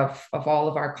welfare of all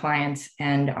of our clients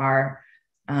and our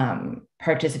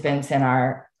participants and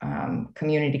our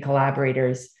community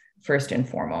collaborators first and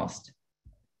foremost.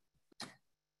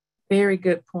 Very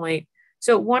good point.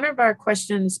 So one of our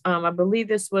questions, I believe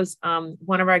this was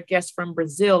one of our guests from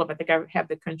Brazil, if I think I have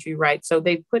the country right. So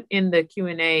they put in the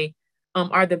Q&A,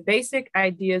 are the basic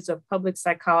ideas of public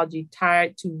psychology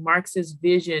tied to Marx's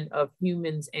vision of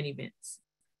humans and events?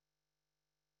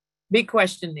 Big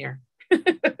question there.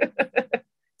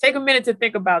 Take a minute to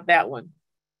think about that one.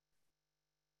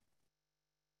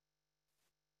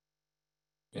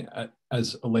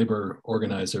 As a labor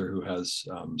organizer who has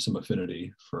some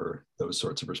affinity for those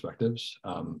sorts of perspectives,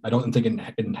 I don't think it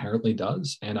inherently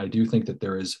does. And I do think that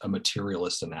there is a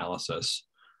materialist analysis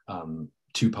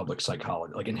to public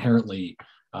psychology, like inherently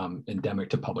endemic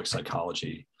to public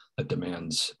psychology, that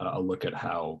demands a look at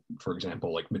how, for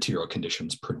example, like material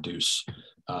conditions produce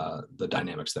the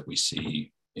dynamics that we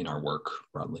see in our work,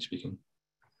 broadly speaking.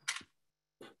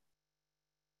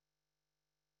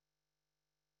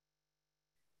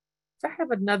 So I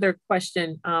have another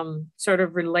question sort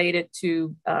of related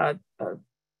to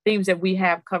themes that we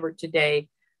have covered today.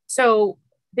 So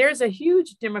there's a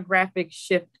huge demographic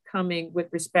shift coming with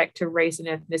respect to race and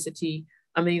ethnicity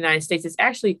in the United States. It's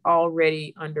actually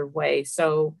already underway.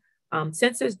 So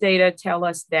census data tell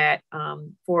us that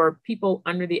for people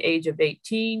under the age of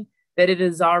 18, that it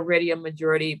is already a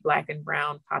majority Black and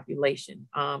brown population.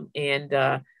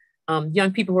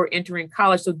 Young people who are entering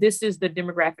college. So this is the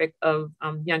demographic of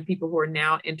young people who are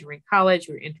now entering college,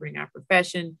 who are entering our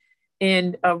profession.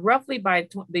 And roughly by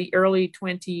the early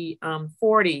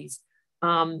 2040s,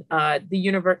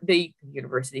 the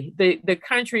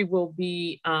country will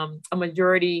be a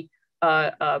majority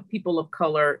people of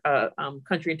color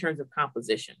country in terms of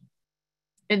composition.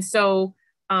 And so,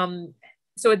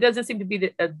 so it doesn't seem to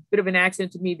be a bit of an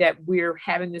accident to me that we're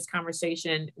having this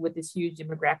conversation with this huge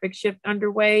demographic shift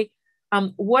underway.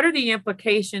 What are the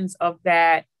implications of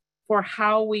that for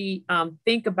how we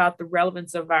think about the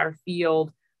relevance of our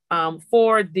field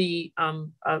for the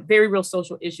very real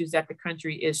social issues that the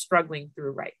country is struggling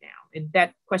through right now? And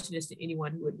that question is to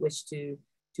anyone who would wish to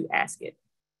ask it.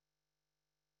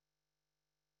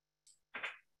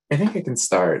 I think I can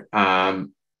start. And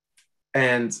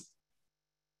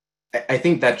I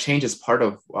think that change is part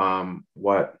of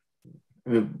what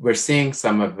we're seeing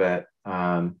some of it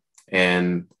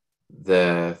in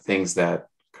the things that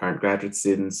current graduate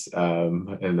students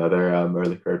and other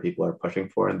early career people are pushing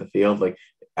for in the field. Like,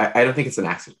 I don't think it's an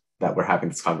accident that we're having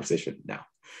this conversation now.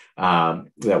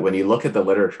 That when you look at the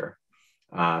literature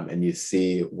and you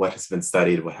see what has been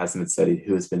studied, what hasn't been studied,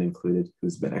 who has been included,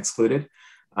 who's been excluded,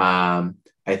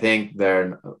 I think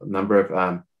there are a number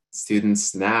of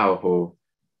students now who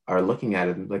are looking at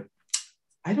it and like,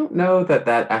 I don't know that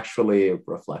that actually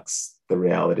reflects the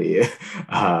reality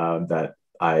that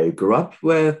I grew up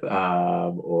with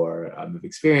or have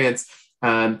experienced.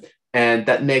 And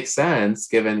that makes sense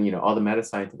given, all the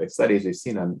meta-scientific studies we've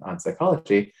seen on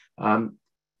psychology.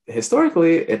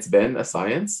 Historically, it's been a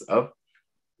science of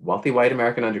wealthy white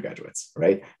American undergraduates,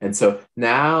 right? And so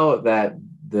now that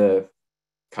the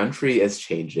country is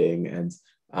changing and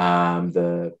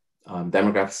the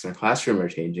demographics in our classroom are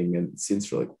changing and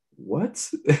students are like, what?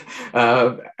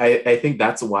 I think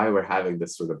that's why we're having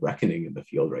this sort of reckoning in the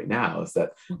field right now, is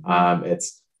that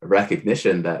it's a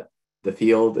recognition that the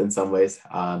field in some ways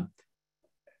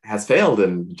has failed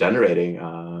in generating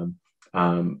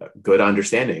good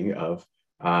understanding of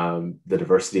the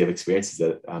diversity of experiences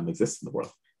that exist in the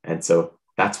world. And so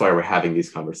that's why we're having these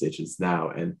conversations now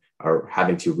and are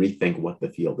having to rethink what the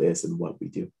field is and what we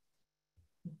do.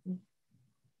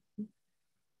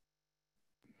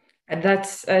 And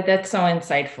that's so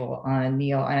insightful,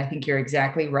 Neil. And I think you're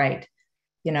exactly right.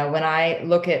 When I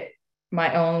look at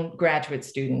my own graduate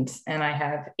students, and I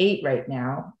have 8 right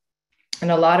now,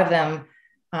 and a lot of them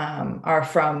are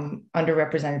from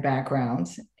underrepresented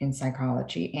backgrounds in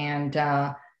psychology. And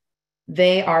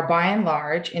they are by and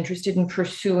large interested in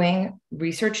pursuing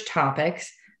research topics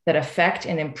that affect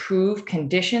and improve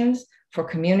conditions for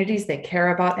communities they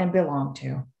care about and belong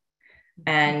to.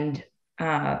 And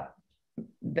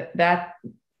that,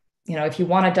 if you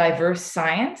want a diverse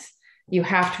science, you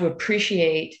have to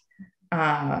appreciate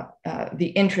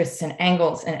the interests and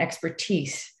angles and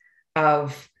expertise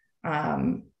of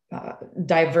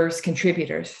diverse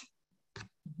contributors.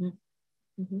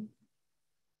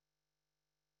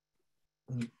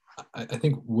 I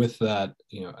think with that,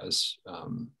 as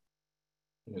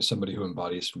somebody who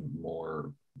embodies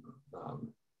more,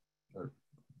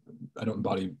 I don't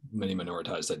embody many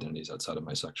minoritized identities outside of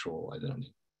my sexual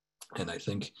identity. And I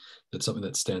think that's something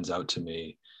that stands out to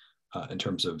me in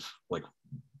terms of like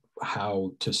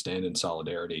how to stand in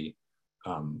solidarity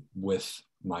with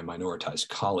my minoritized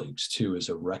colleagues too, is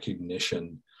a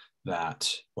recognition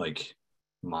that like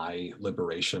my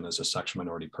liberation as a sexual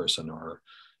minority person or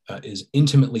is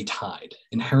intimately tied,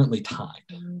 inherently tied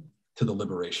to the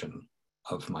liberation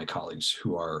of my colleagues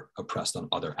who are oppressed on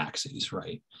other axes,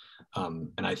 right?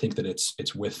 And I think that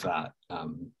it's with that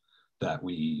that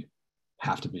we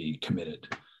have to be committed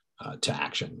to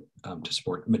action to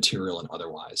support material and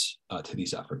otherwise to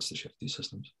these efforts to shift these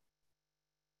systems.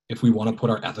 If we want to put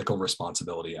our ethical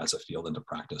responsibility as a field into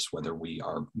practice, whether we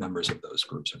are members of those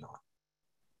groups or not.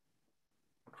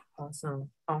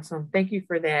 Awesome. Thank you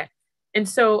for that. And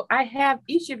so I have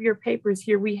each of your papers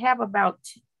here. We have about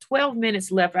 12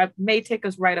 minutes left. It may take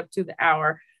us right up to the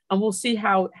hour, and we'll see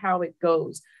how it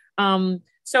goes.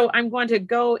 So I'm going to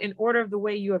go in order of the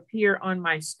way you appear on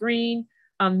my screen.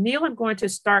 Neil, I'm going to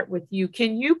start with you.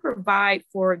 Can you provide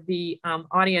for the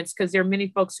audience, because there are many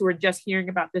folks who are just hearing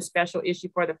about this special issue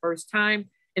for the first time.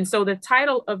 And so the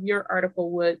title of your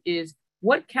article is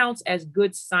What Counts as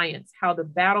Good Science? How the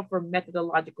Battle for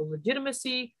Methodological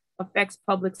Legitimacy Affects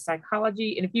Public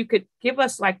Psychology. And if you could give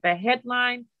us like the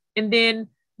headline, and then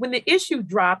when the issue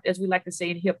dropped, as we like to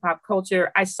say in hip hop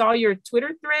culture, I saw your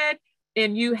Twitter thread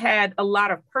and you had a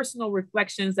lot of personal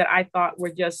reflections that I thought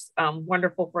were just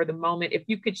wonderful for the moment. If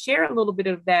you could share a little bit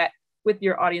of that with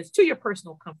your audience, to your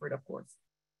personal comfort, of course.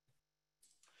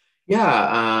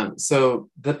 Yeah, so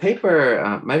the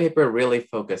paper, my paper really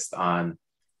focused on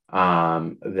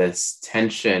this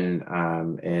tension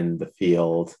in the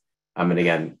field. And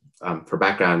again, for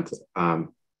background,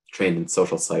 trained in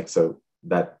social psych, so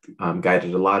that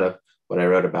guided a lot of what I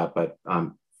wrote about, but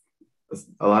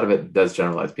a lot of it does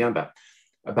generalize beyond that,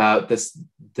 about this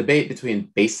debate between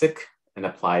basic and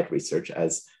applied research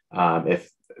as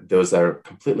if those are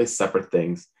completely separate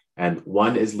things, and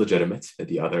one is legitimate and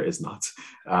the other is not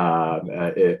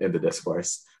in the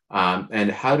discourse.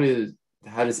 And how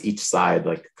does each side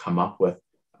like come up with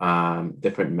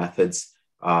different methods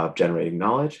generating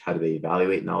knowledge? How do they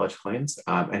evaluate knowledge claims?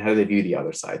 And how do they view the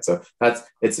other side? So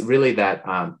it's really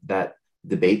that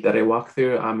debate that I walk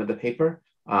through in the paper,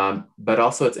 but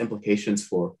also its implications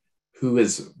for who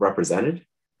is represented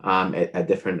at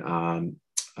different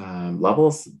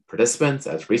levels, participants,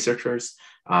 as researchers,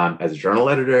 as journal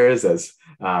editors, as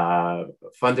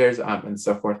funders, and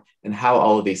so forth, and how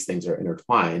all of these things are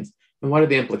intertwined, and what are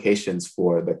the implications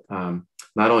for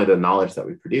not only the knowledge that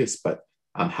we produce, but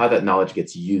how that knowledge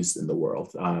gets used in the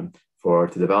world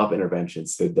to develop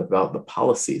interventions, to develop the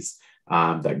policies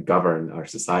that govern our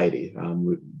society.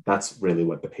 That's really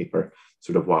what the paper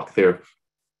sort of walked through.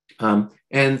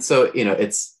 And so,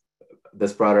 it's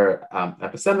this broader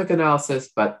epistemic analysis,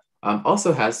 but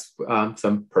also has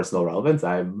some personal relevance.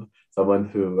 I'm someone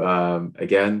who,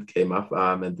 again, came up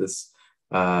in this,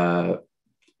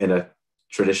 in a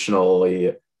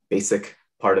traditionally basic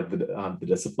part of the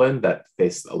discipline that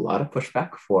faced a lot of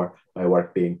pushback for my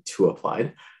work being too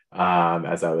applied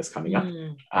as I was coming up.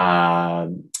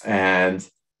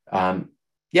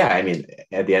 Yeah, I mean,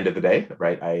 at the end of the day,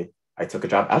 right, I took a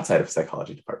job outside of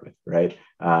psychology department, right,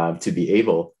 to be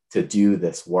able to do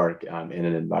this work in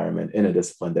an environment, in a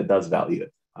discipline that does value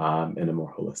it in a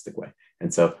more holistic way.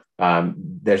 And so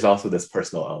there's also this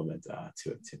personal element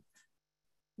to it too.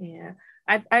 Yeah,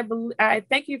 I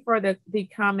thank you for the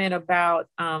comment about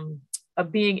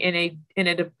being in a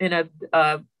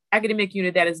academic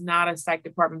unit that is not a psych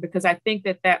department, because I think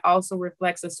that also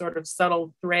reflects a sort of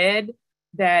subtle thread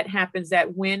that happens,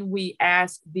 that when we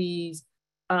ask these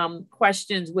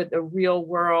questions with a real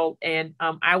world and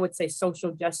I would say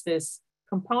social justice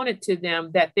component to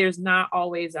them, that there's not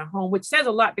always a home, which says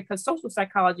a lot, because social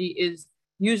psychology is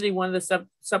usually one of the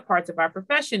subparts of our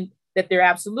profession, that they're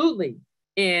absolutely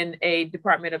in a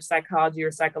department of psychology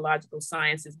or psychological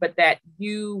sciences, but that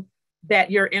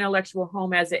your intellectual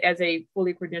home as a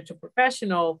fully credentialed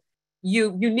professional,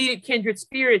 you needed kindred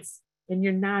spirits, and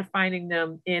you're not finding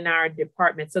them in our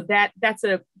department. So that's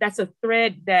a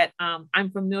thread that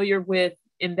I'm familiar with,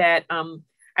 in that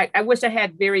I wish I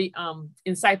had very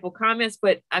insightful comments,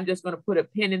 but I'm just going to put a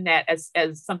pin in that as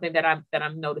something that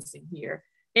I'm noticing here.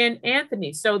 And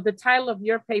Anthony, so the title of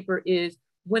your paper is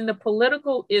 "When the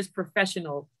Political is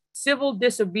Professional: Civil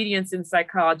Disobedience in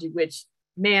Psychology," which,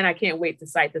 man, I can't wait to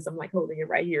cite this. I'm like holding it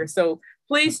right here. So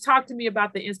please talk to me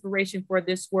about the inspiration for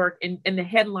this work and the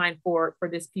headline for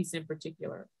this piece in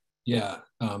particular. Yeah,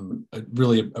 I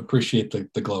really appreciate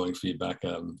the glowing feedback.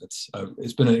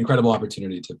 It's been an incredible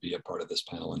opportunity to be a part of this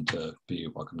panel and to be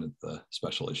welcomed to the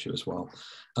special issue as well.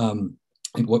 I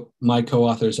think what my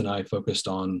co-authors and I focused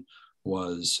on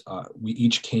was we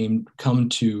each come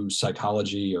to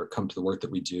psychology, or come to the work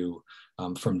that we do,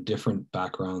 from different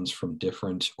backgrounds, from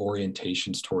different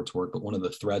orientations towards work. But one of the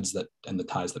threads and the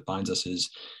ties that binds us is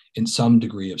in some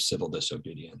degree of civil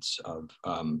disobedience, of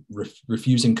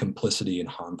refusing complicity in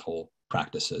harmful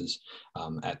practices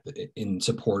in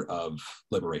support of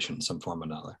liberation in some form or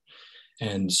another.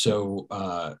 And so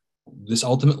this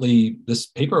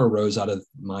paper arose out of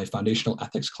my foundational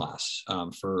ethics class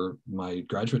for my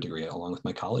graduate degree, along with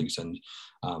my colleagues. And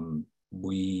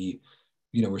we're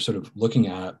sort of looking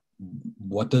at,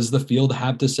 what does the field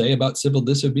have to say about civil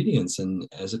disobedience? And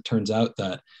as it turns out,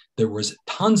 that there was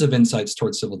tons of insights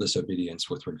towards civil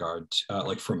disobedience with regard to,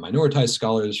 like, from minoritized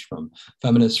scholars, from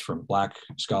feminists, from Black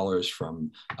scholars,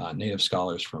 from Native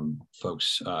scholars, from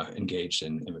folks engaged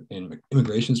in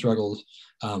immigration struggles.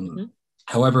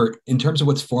 However, in terms of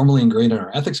what's formally ingrained in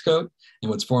our ethics code and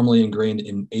what's formally ingrained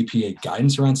in APA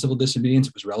guidance around civil disobedience,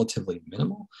 it was relatively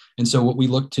minimal. And so what we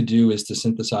look to do is to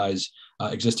synthesize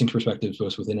existing perspectives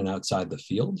both within and outside the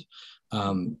field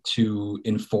to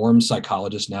inform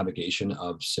psychologists' navigation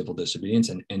of civil disobedience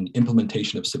and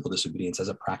implementation of civil disobedience as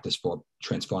a practice for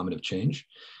transformative change.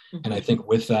 And I think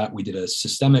with that, we did a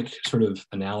systemic sort of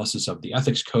analysis of the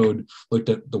ethics code, looked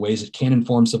at the ways it can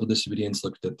inform civil disobedience,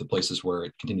 looked at the places where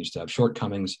it continues to have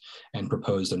shortcomings, and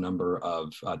proposed a number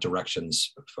of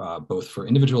directions, both for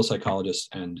individual psychologists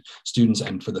and students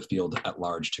and for the field at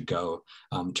large to go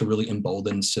to really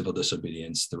embolden civil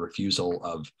disobedience, the refusal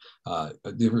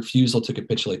to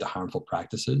capitulate to harmful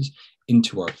practices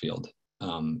into our field,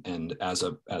 and as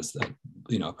a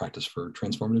practice for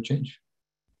transformative change.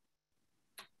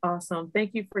 Awesome.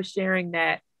 Thank you for sharing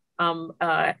that.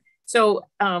 So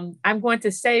I'm going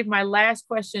to save my last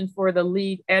question for the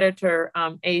lead editor,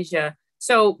 Asia.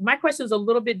 So my question is a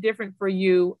little bit different for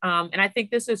you. And I think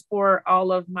this is for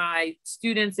all of my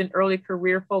students and early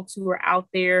career folks who are out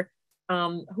there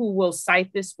who will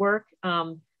cite this work.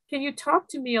 Can you talk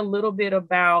to me a little bit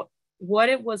about what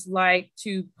it was like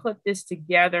to put this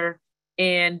together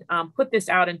and put this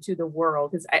out into the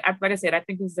world. Because like I said, I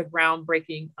think this is a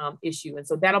groundbreaking issue. And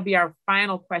so that'll be our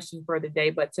final question for the day,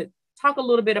 but to talk a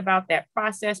little bit about that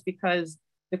process, because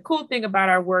the cool thing about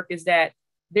our work is that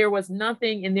there was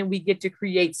nothing, and then we get to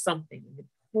create something and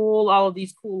pull all of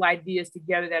these cool ideas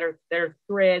together that are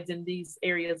threads in these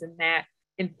areas and that,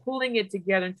 and pulling it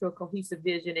together into a cohesive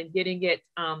vision and getting it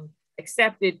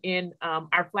accepted in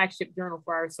our flagship journal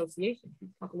for our association. We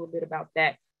talk a little bit about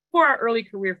that for our early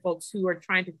career folks who are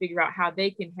trying to figure out how they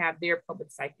can have their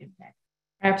public psych impact.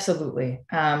 Absolutely.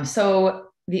 So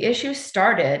the issue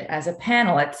started as a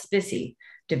panel at SPICY,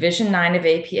 Division 9 of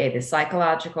APA,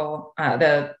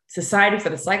 the Society for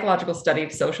the Psychological Study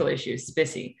of Social Issues,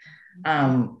 SPICY,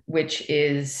 which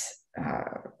is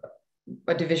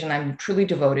a division I'm truly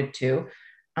devoted to.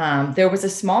 There was a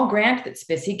small grant that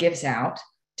SPICY gives out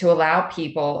to allow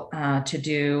people to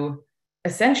do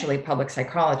essentially public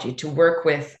psychology, to work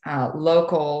with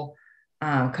local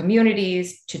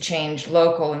communities, to change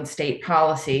local and state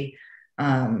policy.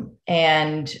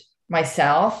 And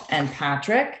myself and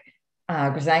Patrick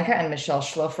Grzanka and Michelle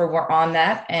Schlofer were on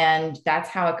that. And that's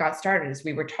how it got started, as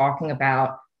we were talking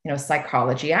about,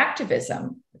 psychology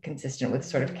activism, consistent with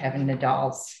sort of Kevin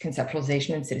Nadal's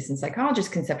conceptualization and citizen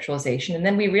psychologist conceptualization. And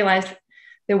then we realized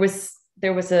there was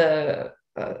a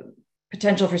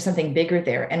potential for something bigger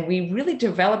there. And we really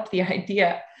developed the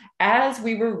idea as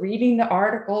we were reading the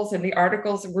articles, and the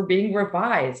articles were being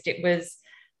revised. It was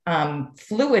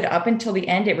fluid up until the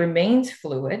end. It remains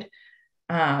fluid.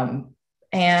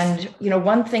 And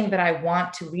one thing that I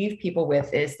want to leave people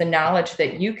with is the knowledge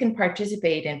that you can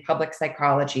participate in public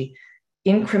psychology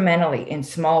incrementally in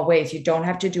small ways. You don't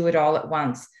have to do it all at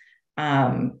once.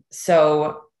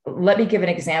 So let me give an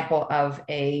example of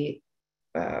a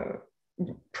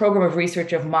program of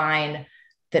research of mine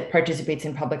that participates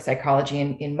in public psychology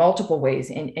in multiple ways.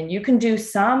 And you can do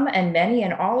some and many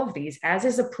and all of these as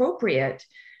is appropriate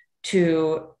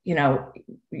to,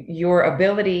 your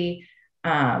ability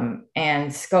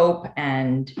and scope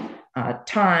and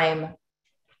time.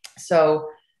 So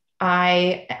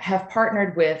I have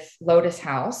partnered with Lotus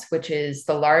House, which is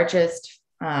the largest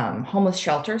homeless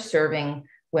shelter serving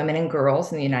women and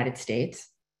girls in the United States.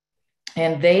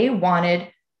 And they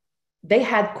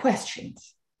had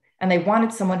questions, and they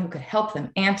wanted someone who could help them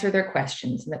answer their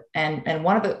questions. And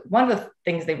one of the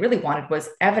things they really wanted was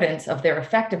evidence of their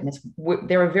effectiveness.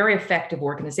 They're a very effective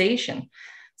organization.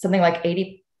 Something like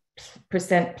 80%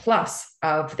 plus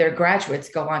of their graduates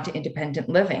go on to independent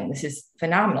living. This is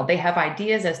phenomenal. They have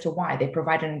ideas as to why. They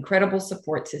provide an incredible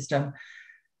support system.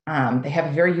 They have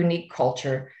a very unique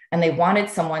culture, and they wanted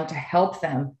someone to help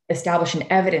them establish an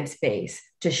evidence base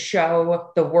to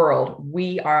show the world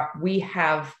we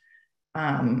have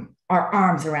our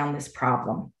arms around this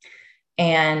problem.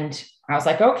 And I was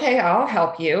like, okay, I'll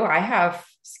help you. I have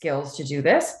skills to do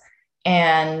this.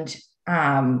 And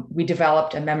we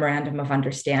developed a memorandum of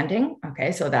understanding.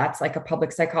 Okay, so that's like a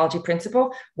public psychology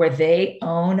principle where they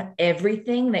own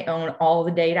everything. They own all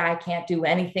the data. I can't do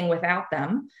anything without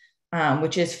them,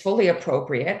 which is fully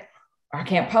appropriate. I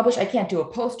can't publish. I can't do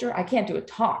a poster. I can't do a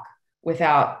talk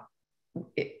without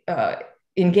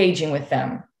engaging with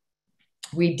them.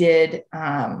 We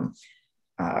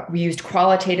used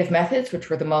qualitative methods, which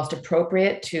were the most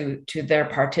appropriate to their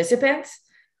participants.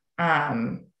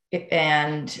 And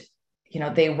they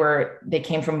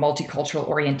came from multicultural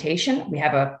orientation. We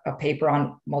have a paper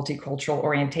on multicultural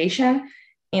orientation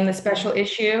in the special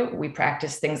issue. We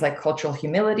practice things like cultural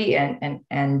humility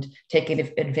and taking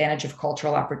advantage of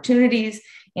cultural opportunities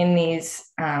in these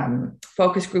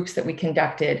focus groups that we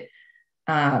conducted.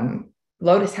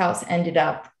 Lotus House ended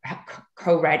up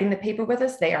co-writing the paper with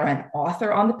us. They are an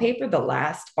author on the paper. The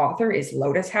last author is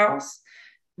Lotus House.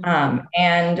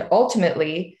 And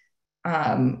ultimately,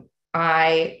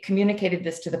 I communicated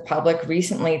this to the public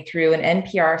recently through an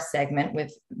NPR segment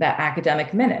with the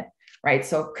Academic Minute, right?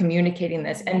 So communicating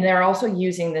this, and they're also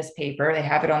using this paper. They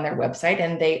have it on their website,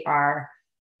 and they are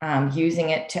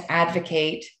using it to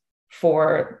advocate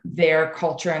for their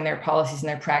culture and their policies and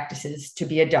their practices to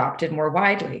be adopted more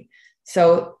widely.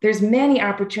 So there's many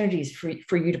opportunities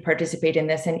for you to participate in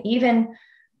this. And even,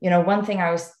 one thing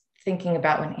I was thinking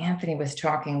about when Anthony was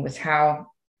talking was how,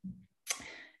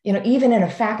 even in a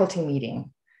faculty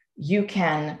meeting, you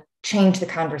can change the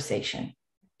conversation.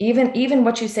 Even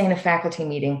what you say in a faculty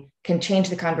meeting can change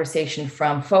the conversation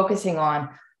from focusing on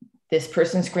this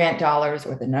person's grant dollars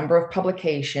or the number of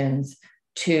publications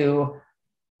to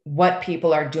what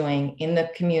people are doing in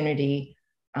the community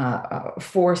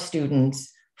for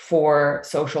students, for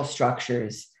social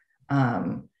structures.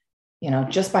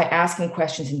 just by asking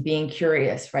questions and being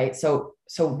curious, right? So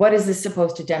what is this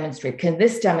supposed to demonstrate? Can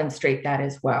this demonstrate that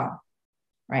as well,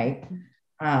 right?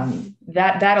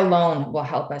 That alone will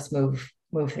help us move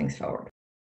things forward.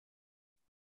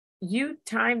 You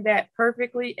timed that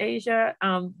perfectly, Asia.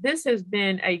 This has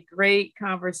been a great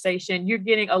conversation. You're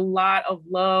getting a lot of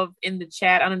love in the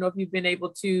chat. I don't know if you've been able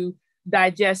to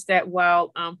digest that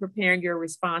while preparing your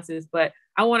responses, but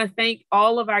I want to thank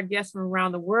all of our guests from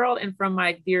around the world and from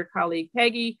my dear colleague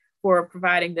Peggy for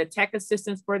providing the tech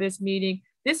assistance for this meeting.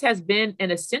 This has been an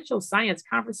essential science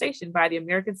conversation by the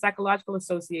American Psychological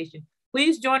Association.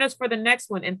 Please join us for the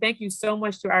next one, and thank you so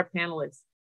much to our panelists.